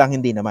totoo lang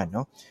hindi naman,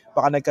 no?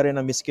 Baka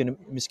nagkaroon ng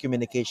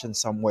miscommunication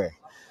somewhere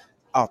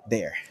out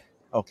there.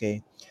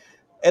 Okay?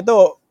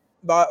 Ito,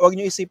 wag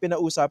niyo isipin na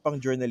usapang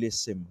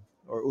journalism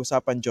or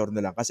usapan journal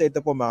lang kasi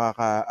ito po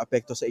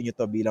makaka-apekto sa inyo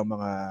to bilang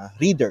mga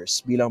readers,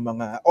 bilang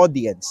mga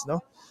audience,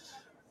 no?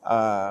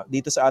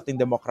 Dito sa ating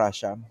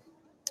demokrasya.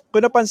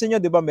 Kung napansin nyo,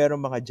 di ba, merong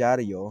mga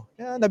dyaryo,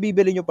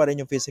 nabibili nyo pa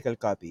rin yung physical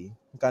copy.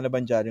 Magkano ba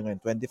ang dyaryo ngayon?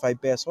 25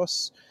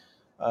 pesos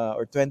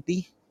or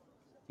 20?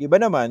 Iba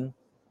naman,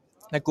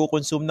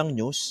 nagko-consume ng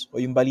news o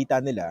yung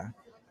balita nila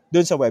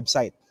doon sa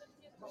website.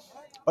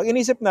 Pag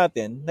inisip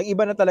natin,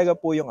 nag-iba na talaga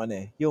po yung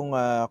yung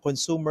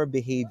consumer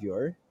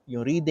behavior,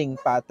 yung reading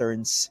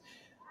patterns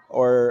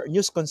or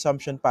news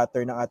consumption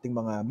pattern ng ating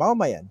mga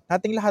mamamayan.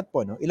 Nating lahat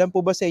po, no? Ilan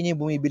po ba sa inyo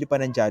yung bumibili pa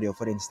ng dyaryo,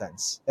 for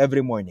instance,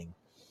 every morning?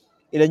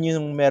 Ilan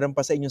yung meron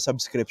pa sa inyong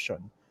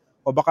subscription?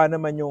 O baka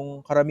naman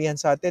yung karamihan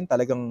sa atin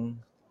talagang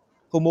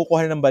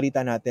kumukuha ng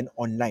balita natin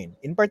online.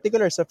 In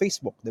particular sa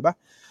Facebook, di ba?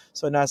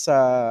 So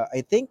I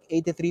think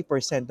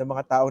 83% ng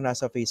mga tao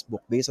nasa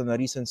Facebook based on a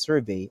recent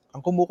survey, ang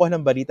kumukuha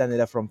ng balita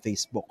nila from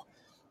Facebook.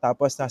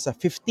 Tapos nasa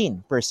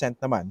 15%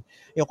 naman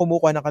yung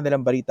kumukuha ng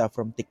kanilang balita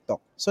from TikTok.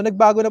 So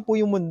nagbago na po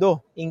yung mundo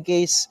in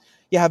case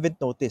you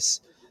haven't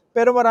noticed.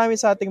 Pero marami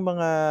sa ating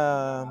mga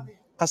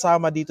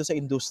kasama dito sa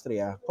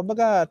industriya,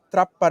 kumbaga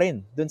trap pa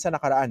rin dun sa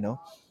nakaraan, no?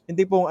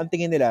 Hindi po ang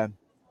tingin nila,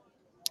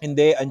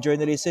 hindi, ang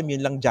journalism yun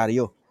lang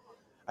dyaryo.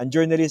 Ang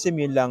journalism,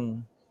 yun lang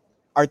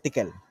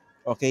article.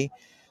 Okay?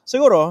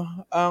 Siguro,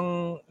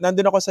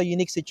 nandun ako sa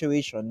unique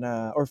situation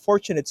or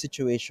fortunate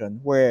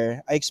situation where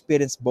I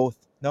experienced both,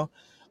 no?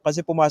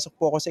 Kasi pumasok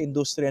po ako sa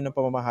industriya ng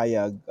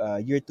pamamahayag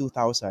year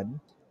 2000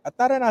 at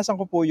naranasan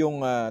ko po yung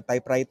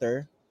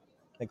typewriter.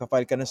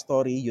 Nagpa-file ka ng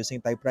story using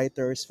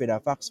typewriters,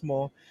 pina-fax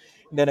mo.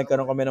 And then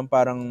nagkaroon kami ng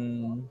parang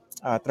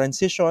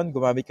transition,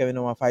 gumamit kami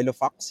ng mga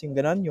filofax, yung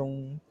ganun,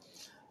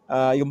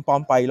 yung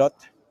Palm Pilot.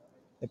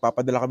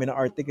 Nagpapadala kami ng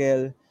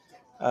article.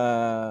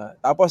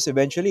 Tapos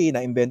eventually,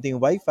 na-invento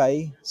yung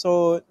Wi-Fi.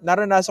 So,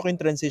 naranasan ko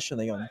yung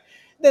transition na yun.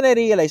 Then I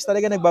realized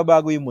talaga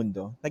nagbabago yung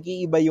mundo.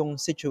 Nag-iiba yung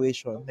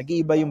situation,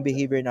 nag-iiba yung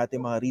behavior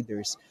natin mga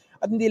readers.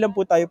 At hindi lang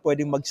po tayo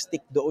pwedeng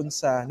mag-stick doon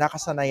sa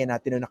nakasanayan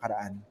natin noong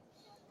nakaraan.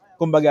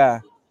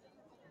 Kumbaga,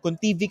 kung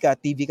TV ka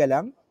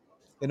lang.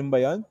 Ganun ba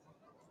yun?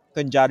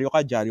 Kung dyaryo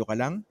ka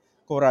lang.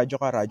 Kung radyo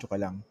ka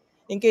lang.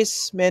 In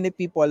case many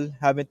people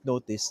haven't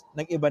noticed,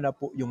 nag-iba na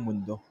po yung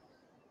mundo.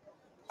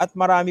 At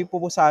marami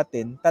po sa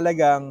atin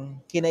talagang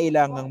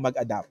kinailangang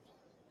mag-adapt,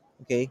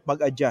 okay?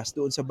 Mag-adjust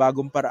doon sa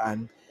bagong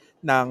paraan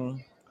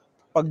ng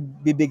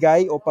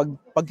pagbibigay o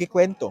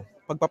pagkikwento,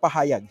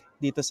 pagpapahayag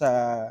dito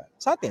sa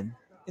atin,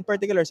 in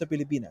particular sa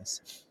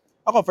Pilipinas.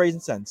 Ako, for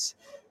instance,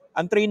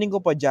 ang training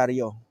ko po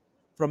dyaryo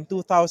from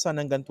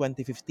 2000 hanggang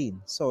 2015.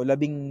 So,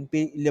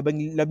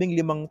 labing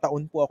limang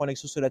taon po ako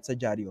nagsusulat sa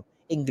dyaryo,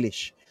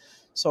 English.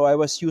 So, I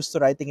was used to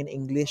writing in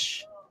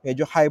English,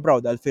 medyo highbrow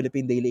dahil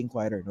Philippine Daily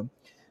Inquirer. No?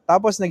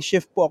 Tapos,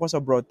 nag-shift po ako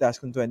sa broadcast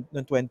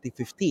noong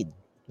 2015,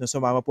 nung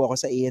sumama po ako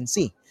sa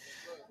ANC.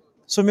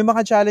 So may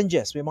mga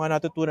challenges, may mga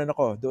natutunan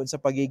ako doon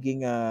sa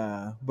pagiging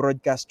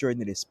broadcast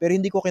journalist. Pero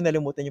hindi ko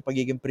kinalimutan yung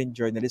pagiging print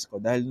journalist ko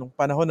dahil nung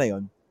panahon na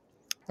yon,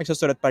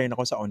 nagsusulat pa rin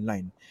ako sa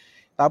online.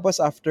 Tapos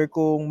after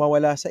kong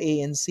mawala sa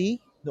ANC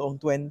noong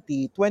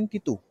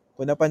 2022,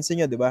 kung napansin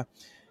nyo, di ba,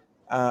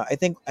 I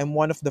think I'm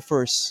one of the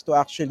first to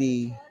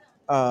actually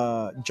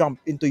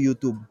jump into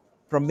YouTube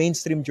from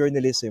mainstream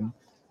journalism.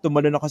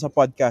 Tumalon ako sa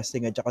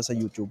podcasting at saka sa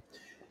YouTube.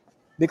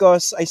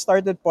 Because I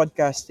started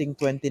podcasting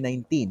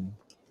 2019,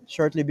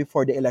 shortly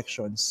before the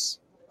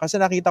elections. Kasi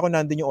nakita ko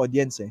nandun yung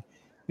audience eh.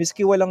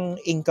 Miski walang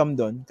income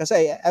doon.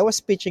 Kasi I was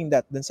pitching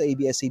that doon sa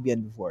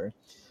ABS-CBN before.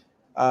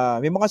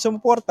 May mga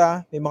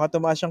sumuporta, may mga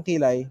tumaas siyang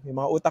kilay, may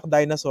mga utak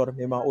dinosaur,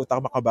 may mga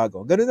utak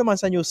makabago. Ganun naman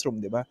sa newsroom,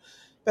 di ba?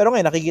 Pero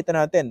ngayon, nakikita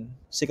natin,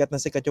 sikat na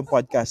sikat yung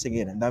podcasting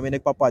yun. Ang dami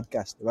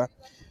nagpa-podcast, di ba?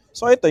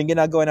 So ito, yung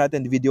ginagawa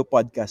natin, video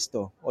podcast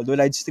to. Although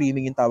live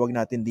streaming yung tawag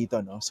natin dito,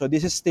 no? So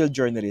this is still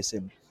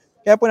journalism.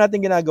 Kaya po natin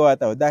ginagawa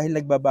to dahil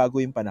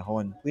nagbabago yung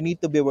panahon. We need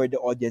to be where the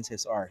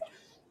audiences are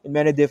in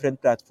many different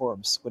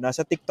platforms. Kung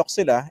nasa TikTok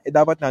sila,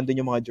 dapat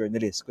nandun yung mga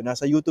journalists. Kung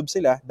nasa YouTube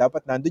sila,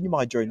 dapat nandun yung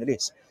mga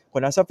journalists.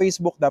 Kung nasa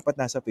Facebook, dapat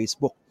nasa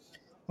Facebook.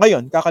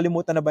 Ngayon,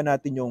 kakalimutan na ba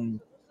natin yung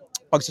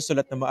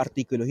pagsusulat ng mga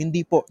artikulo?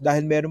 Hindi po,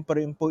 dahil meron pa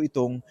rin po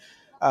itong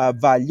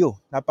value.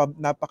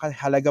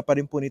 Napakahalaga pa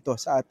rin po nito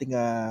sa ating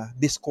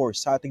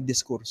discourse, sa ating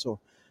diskurso.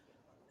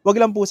 Wag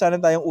lang po sana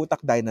tayong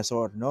utak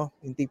dinosaur, no?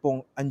 Yung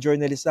tipong ang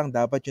journalist lang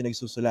dapat yung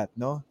nagsusulat,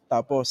 no?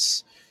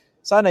 Tapos,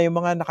 sana yung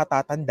mga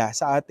nakatatanda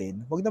sa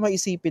atin, wag na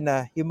maisipin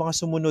na yung mga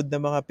sumunod na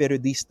mga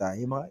periodista,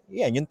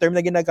 yung term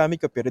na ginagamit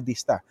ko,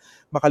 periodista,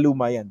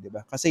 makaluma yan, di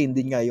ba? Kasi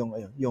hindi nga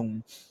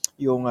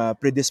yung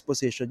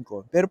predisposition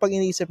ko. Pero pag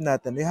iniisip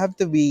natin, we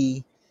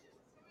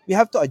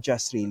have to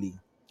adjust really.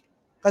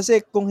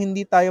 Kasi kung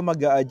hindi tayo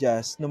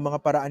mag-a-adjust ng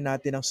mga paraan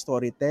natin ng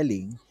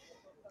storytelling,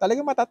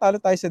 talagang matatalo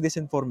tayo sa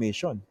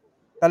disinformation.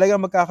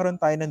 Talagang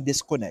magkakaroon tayo ng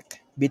disconnect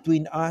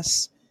between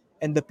us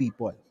and the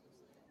people.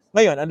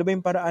 Ngayon, ano ba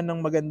yung paraan ng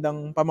magandang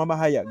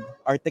pamamahayag?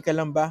 Article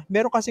lang ba?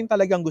 Meron kasing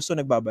talagang gusto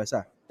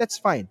nagbabasa. That's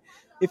fine.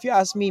 If you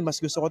ask me, mas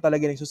gusto ko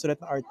talaga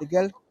nagsusulat ng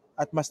article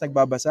at mas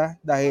nagbabasa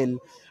dahil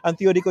ang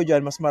theory ko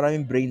dyan, mas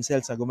maraming brain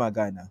cells na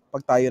gumagana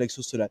pag tayo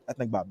nagsusulat at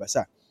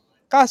nagbabasa.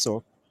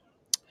 Kaso,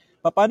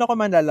 paano ko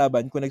man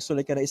lalaban kung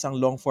nagsulat ka na isang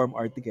long form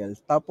article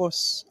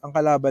tapos ang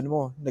kalaban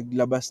mo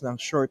naglabas ng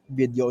short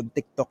video on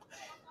TikTok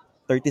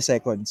 30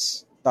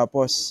 seconds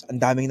tapos ang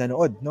daming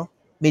nanood, no?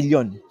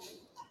 Million.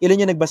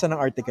 Ilan yung nagbasa ng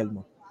article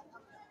mo?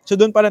 So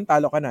doon pa lang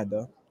talo ka na,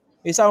 do?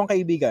 Isa akong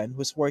kaibigan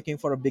who's working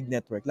for a big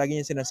network. Lagi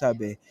niya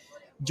sinasabi,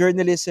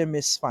 journalism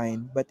is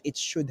fine but it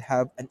should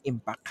have an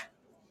impact.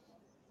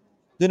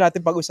 Doon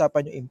natin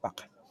pag-usapan yung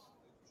impact.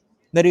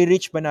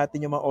 Nare-reach ba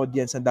natin yung mga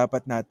audience na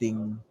dapat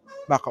nating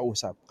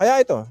makausap?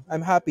 Kaya ito,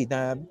 I'm happy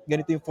na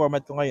ganito yung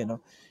format ko ngayon. No?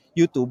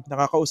 YouTube,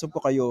 nakakausap ko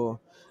kayo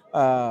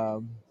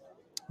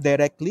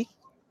directly.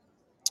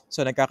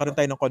 So nagkakaroon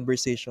tayo ng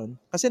conversation.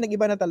 Kasi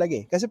nag-iba na talaga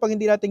eh. Kasi pag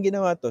hindi natin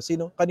ginawa to,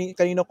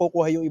 kanino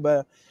kukuha yung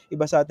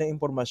iba sa ating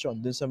impormasyon?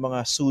 Doon sa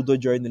mga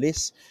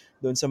pseudo-journalists,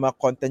 doon sa mga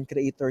content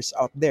creators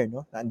out there,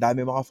 no? Na ang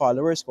dami mga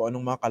followers, kung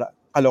anong mga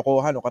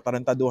kalokohan o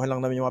katarantaduhan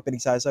lang naman yung mga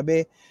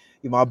pinagsasabi,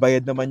 yung mga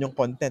bayad naman yung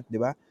content,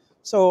 di ba?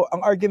 So,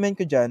 ang argument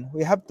ko dyan,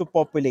 we have to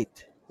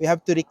populate. We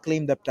have to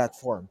reclaim the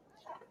platform.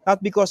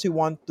 Not because we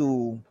want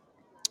to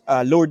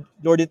lord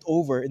it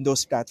over in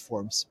those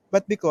platforms,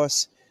 but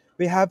because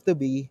we have to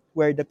be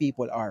where the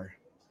people are.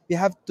 We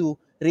have to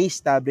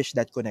reestablish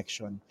that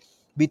connection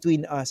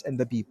between us and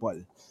the people.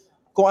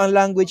 Kung ang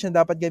language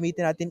na dapat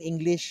gamitin natin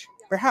English,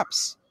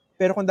 perhaps.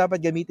 Pero kung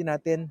dapat gamitin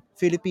natin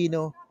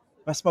Filipino,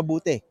 mas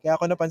mabuti. Kaya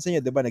ako napansin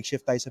nyo, di ba,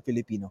 nag-shift tayo sa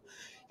Filipino.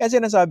 Kaya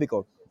sinasabi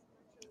ko,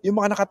 yung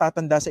mga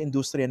nakatatanda sa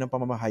industriya ng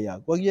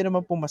pamamahayag, huwag nyo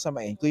naman pong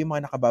masamain kung yung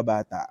mga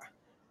nakababata,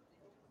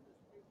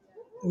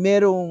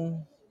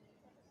 merong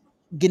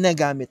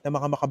ginagamit na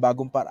mga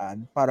makabagong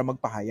paraan para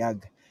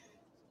magpahayag.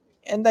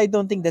 And I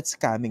don't think that's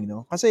scamming,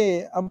 no?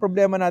 Kasi ang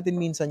problema natin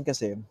minsan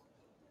kasi,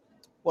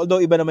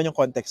 although iba naman yung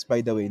context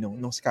by the way nung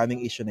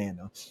scamming issue na yan,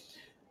 no?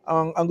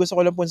 Ang gusto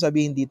ko lang po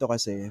sabihin dito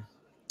kasi,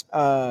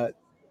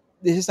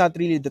 this is not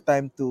really the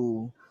time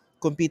to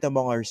compete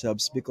among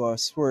ourselves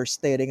because we're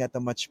staring at a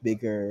much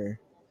bigger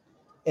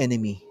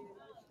enemy,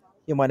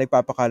 yung mga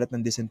nagpapakalat ng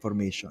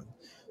disinformation.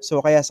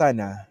 So kaya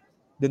sana,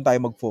 doon tayo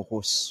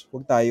mag-focus.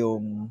 Huwag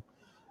tayong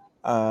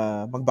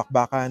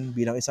magbakbakan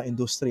bilang isang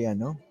industriya,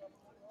 no?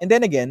 And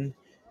then again,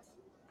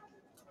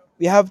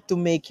 we have to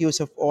make use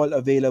of all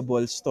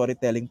available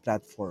storytelling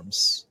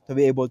platforms to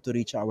be able to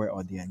reach our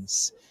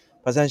audience.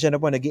 Pasensya na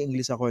po,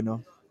 nag-i-English ako,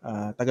 no?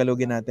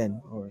 Tagalogin natin.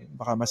 Or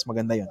baka mas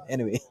maganda yon.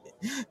 Anyway,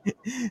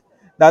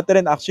 dati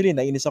rin actually,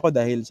 nainis ako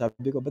dahil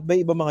sabi ko, ba't ba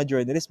iba mga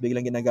journalists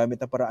biglang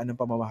ginagamit na paraan ng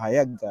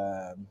pamamahayag?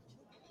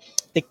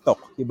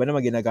 TikTok, iba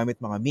naman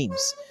ginagamit mga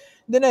memes.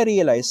 Then I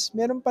realize,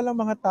 meron palang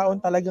mga taon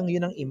talagang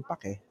yun ang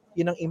impact eh.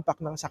 Yun ang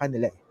impact ng sa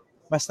kanila eh.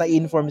 Mas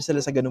na-inform sila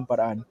sa ganung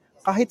paraan.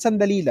 Kahit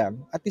sandali lang,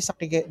 at least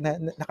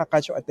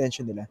nakakatch yung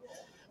attention nila.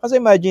 Kasi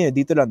imagine nyo,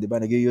 dito lang, di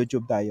ba,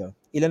 nag-YouTube tayo.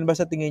 Ilan ba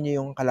sa tingin nyo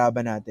yung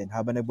kalaban natin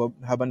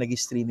habang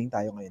nag-streaming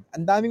tayo ngayon?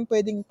 Ang daming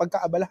pwedeng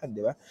pagkaabalahan,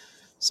 di ba?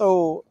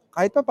 So,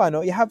 kahit pa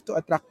paano, you have to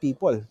attract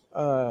people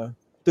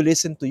to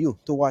listen to you,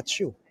 to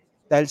watch you.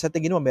 Dahil sa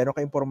tingin mo, meron ka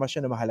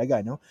impormasyon na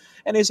mahalaga, no?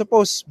 And I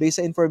suppose, based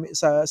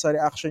sa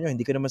reaction nyo,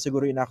 hindi ko naman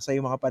siguro inaksa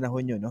yung mga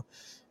panahon nyo, no?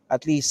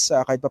 At least,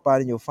 kahit pa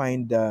paano nyo,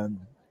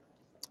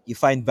 you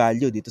find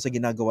value dito sa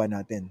ginagawa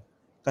natin.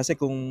 Kasi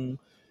kung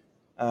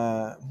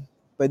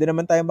pwede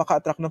naman tayo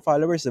maka-attract ng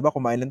followers, 'di ba?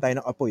 Kumain lang tayo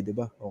ng apoy, 'di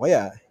ba? O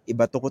kaya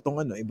iba to ko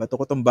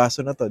tong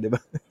baso na to, 'di ba?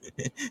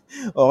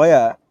 O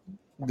kaya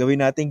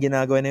gawin natin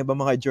ginagawa ng ibang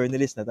mga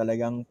journalist na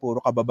talagang puro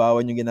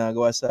kababawan yung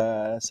ginagawa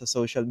sa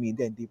social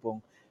media, hindi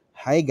pong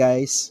hi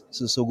guys,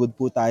 susugod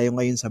po tayo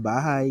ngayon sa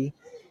bahay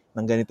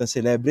ng ganitong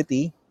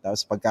celebrity,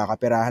 tapos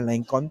pagkakaperahan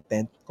lang yung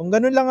content. Kung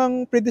ganun lang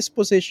ang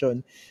predisposition,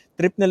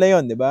 trip nila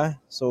yon, di ba?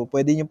 So,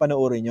 pwede nyo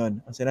panoorin yon.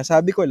 Ang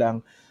sinasabi ko lang,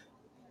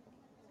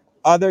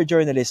 other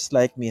journalists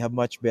like me have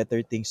much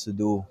better things to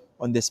do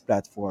on this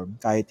platform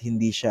kahit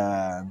hindi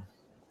siya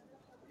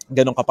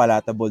ganun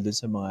kapalatable dun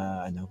sa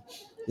mga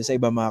dun sa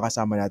ibang mga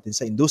kasama natin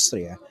sa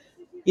industriya.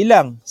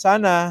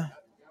 Sana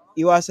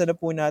iwasan na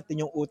po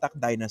natin yung utak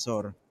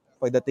dinosaur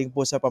pagdating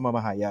po sa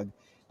pamamahayag.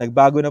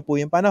 Nagbago na po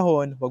yung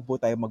panahon, wag po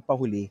tayo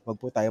magpahuli,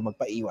 wag po tayo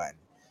magpaiwan.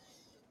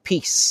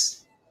 Peace.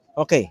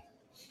 Okay,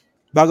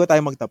 bago tayo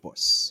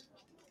magtapos.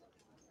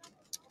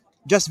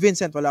 Just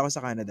Vincent, wala ako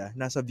sa Canada.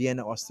 Nasa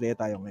Vienna, Austria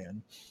tayo ngayon.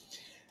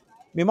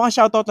 May mga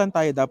shoutout lang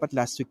tayo, dapat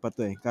last week pa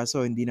to eh.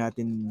 Kaso hindi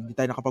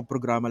tayo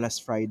nakapag-programa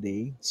last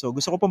Friday. So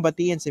gusto ko pong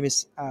batiin si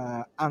Miss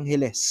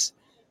Angeles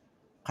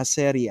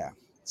Caseria.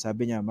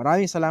 Sabi niya,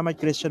 maraming salamat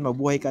Christian,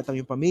 mabuhay ka at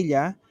ang iyong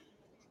pamilya.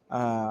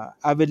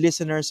 Avid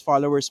listeners,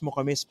 followers mo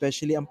kami,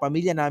 especially ang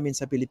pamilya namin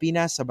sa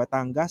Pilipinas, sa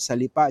Batangas, sa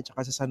Lipa, at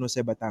saka sa San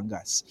Jose,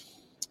 Batangas.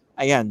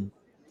 Ayan.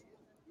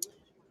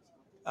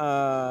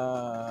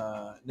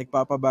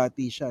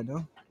 Nagpapabati siya,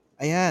 no?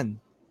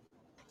 Ayan.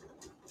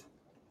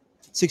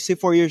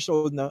 64 years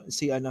old na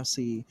si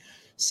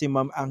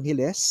Ma'am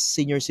Angeles,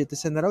 senior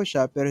citizen na raw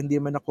siya, pero hindi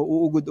man ako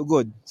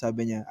uugod-ugod,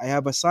 sabi niya. I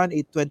have a son,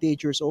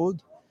 28 years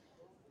old.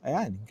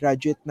 Ayan,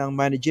 graduate ng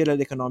Managerial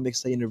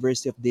Economics sa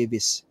University of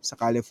Davis sa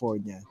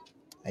California.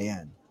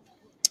 Ayan.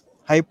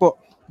 Hi po,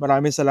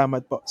 maraming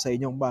salamat po sa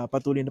inyong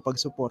patuloy na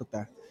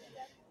pagsuporta.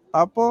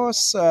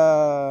 Tapos,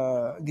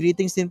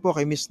 greetings din po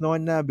kay Miss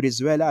Nona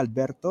Brizuela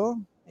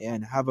Alberto. Ayan,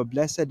 have a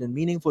blessed and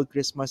meaningful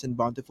Christmas and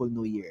bountiful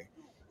New Year.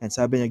 And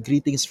sabi niya,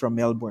 greetings from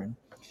Melbourne.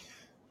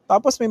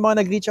 Tapos may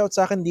mga nag-reach out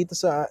sa akin dito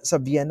sa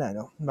Vienna,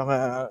 no? Mga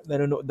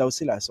nanonood daw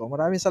sila. So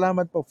maraming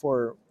salamat po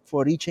for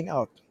reaching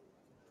out.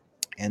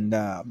 And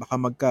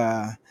baka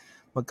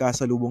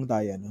magkasalubong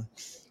tayo, no?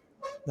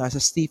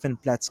 Nasa Stephen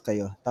Platz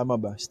kayo. Tama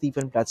ba?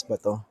 Stephen Platz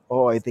ba to?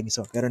 Oo, I think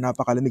so. Pero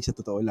napakalamig sa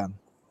totoo lang.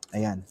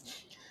 Ayan.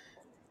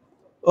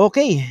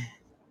 Okay.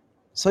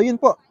 So yun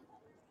po.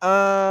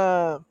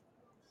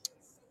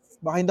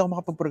 Baka hindi ako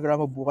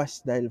makapag-programa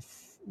bukas dahil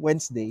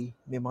Wednesday,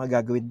 may mga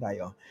gagawin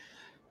tayo.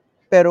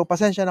 Pero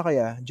pasensya na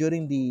kaya,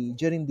 during the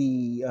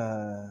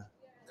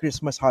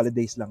Christmas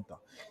holidays lang to.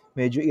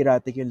 Medyo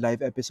erratic yung live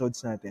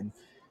episodes natin.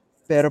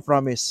 Pero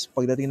promise,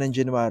 pagdating ng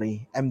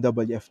January,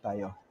 MWF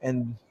tayo.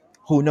 And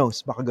who knows,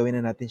 baka gawin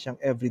na natin siyang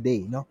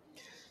everyday, no?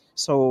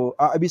 So,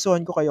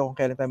 aabisuhan ko kayo kung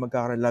kailan tayo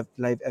magkakaroon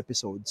live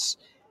episodes.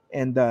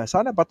 And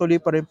sana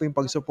patuloy pa rin po yung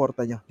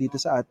pagsuporta niyo dito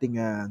sa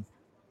ating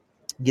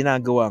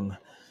ginagawang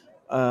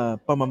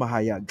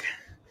pamamahayag.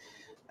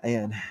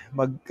 Ayan,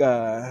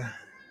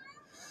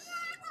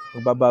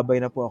 magbababay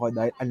na po ako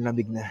dahil ang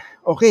lamig na.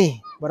 Okay,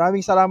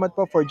 maraming salamat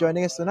po for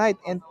joining us tonight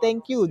and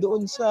thank you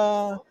doon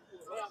sa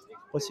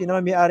kung sino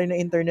man may-ari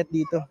ng internet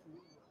dito.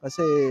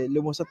 Kasi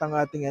lumusot ang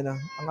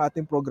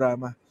ating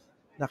programa.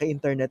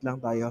 Naka-internet lang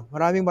tayo.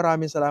 Maraming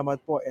salamat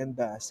po and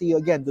see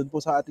you again doon po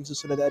sa ating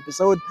susunod na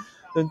episode.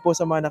 Doon po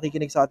sa mga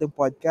nakikinig sa ating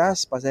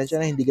podcast. Pasensya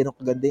na, hindi ganun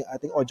kaganda yung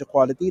ating audio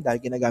quality dahil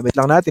ginagamit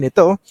lang natin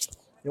ito,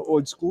 yung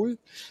old school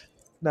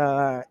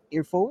na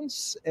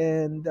earphones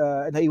and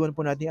naiwan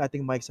po natin yung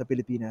ating mic sa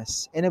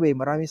Pilipinas. Anyway,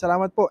 maraming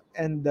salamat po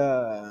and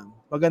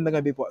magandang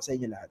gabi po sa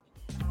inyo lahat.